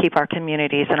to keep our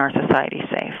communities and our society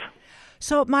safe.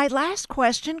 So my last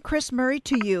question, Kris Murray,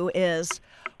 to you is,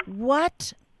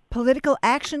 what political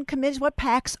action committees, what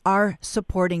PACs are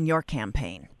supporting your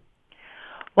campaign?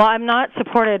 Well, I'm not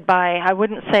supported by, I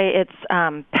wouldn't say it's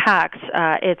PACs.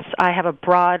 I have a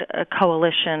broad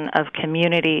coalition of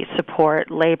community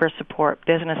support, labor support,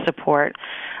 business support.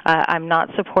 I'm not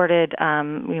supported,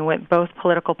 both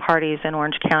political parties in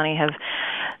Orange County have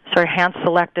sort of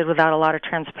hand-selected without a lot of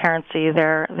transparency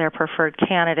their preferred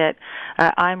candidate.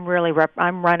 I'm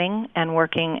running and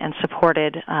working and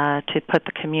supported to put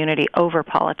the community over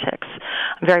politics.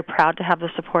 I'm very proud to have the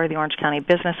support of the Orange County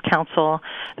Business Council,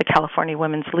 the California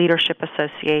Women's Leadership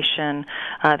Association,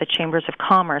 the Chambers of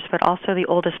Commerce, but also the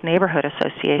oldest neighborhood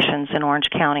associations in Orange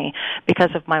County because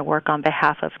of my work on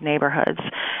behalf of neighborhoods.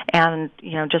 And,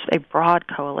 just a broad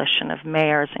coalition of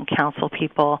mayors and council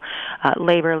people,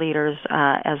 labor leaders,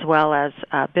 as well as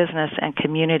business and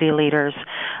community leaders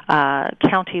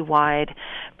county-wide,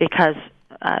 because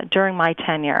during my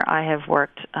tenure, I have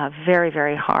worked very,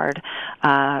 very hard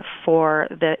for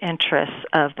the interests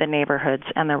of the neighborhoods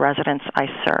and the residents I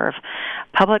serve.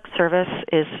 Public service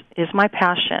is my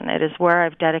passion. It is where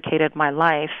I've dedicated my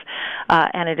life,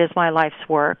 and it is my life's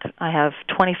work. I have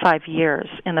 25 years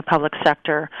in the public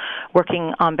sector,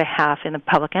 working on behalf, in the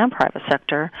public and private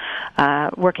sector,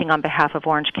 working on behalf of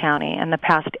Orange County, and the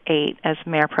past 8 as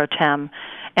Mayor Pro Tem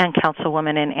and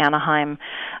Councilwoman in Anaheim.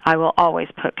 I will always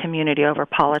put community over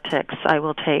politics. I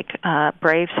will take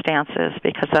brave stances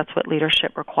because that's what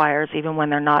leadership requires, even when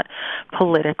they're not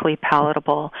politically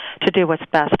palatable, to do what's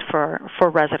best for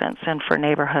residents and for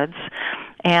neighborhoods.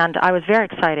 And I was very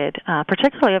excited,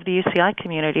 particularly of the UCI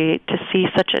community, to see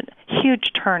such a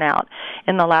huge turnout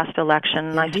in the last election.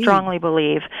 And I strongly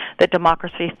believe that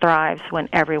democracy thrives when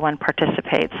everyone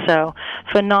participates. So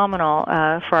phenomenal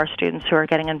for our students who are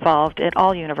getting involved at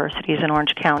all universities in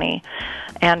Orange County.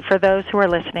 And for those who are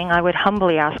listening, I would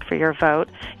humbly ask for your vote.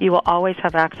 You will always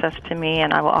have access to me,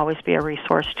 and I will always be a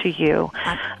resource to you.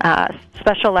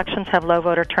 Special elections have low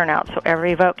voter turnout, so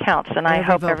every vote counts, and I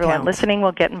hope everyone listening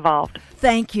will get involved.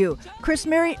 Thank you. Kris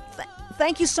Murray,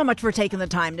 thank you so much for taking the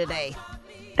time today.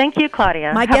 Thank you,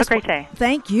 Claudia. Have a great day.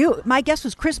 Thank you. My guest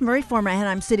was Kris Murray, former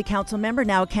Anaheim City Council member,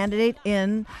 now a candidate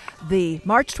in the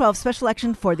March 12th special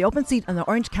election for the open seat on the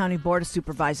Orange County Board of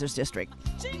Supervisors District.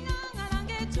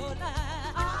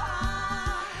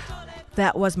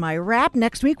 That was my wrap.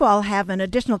 Next week, I'll have an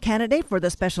additional candidate for the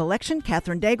special election,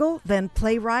 Catherine Daigle, then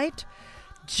playwright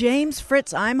James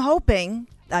Fritz. I'm hoping.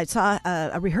 I saw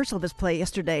a rehearsal of his play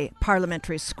yesterday,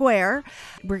 Parliamentary Square.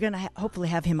 We're going to hopefully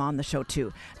have him on the show,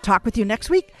 too. Talk with you next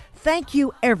week. Thank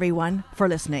you, everyone, for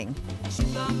listening.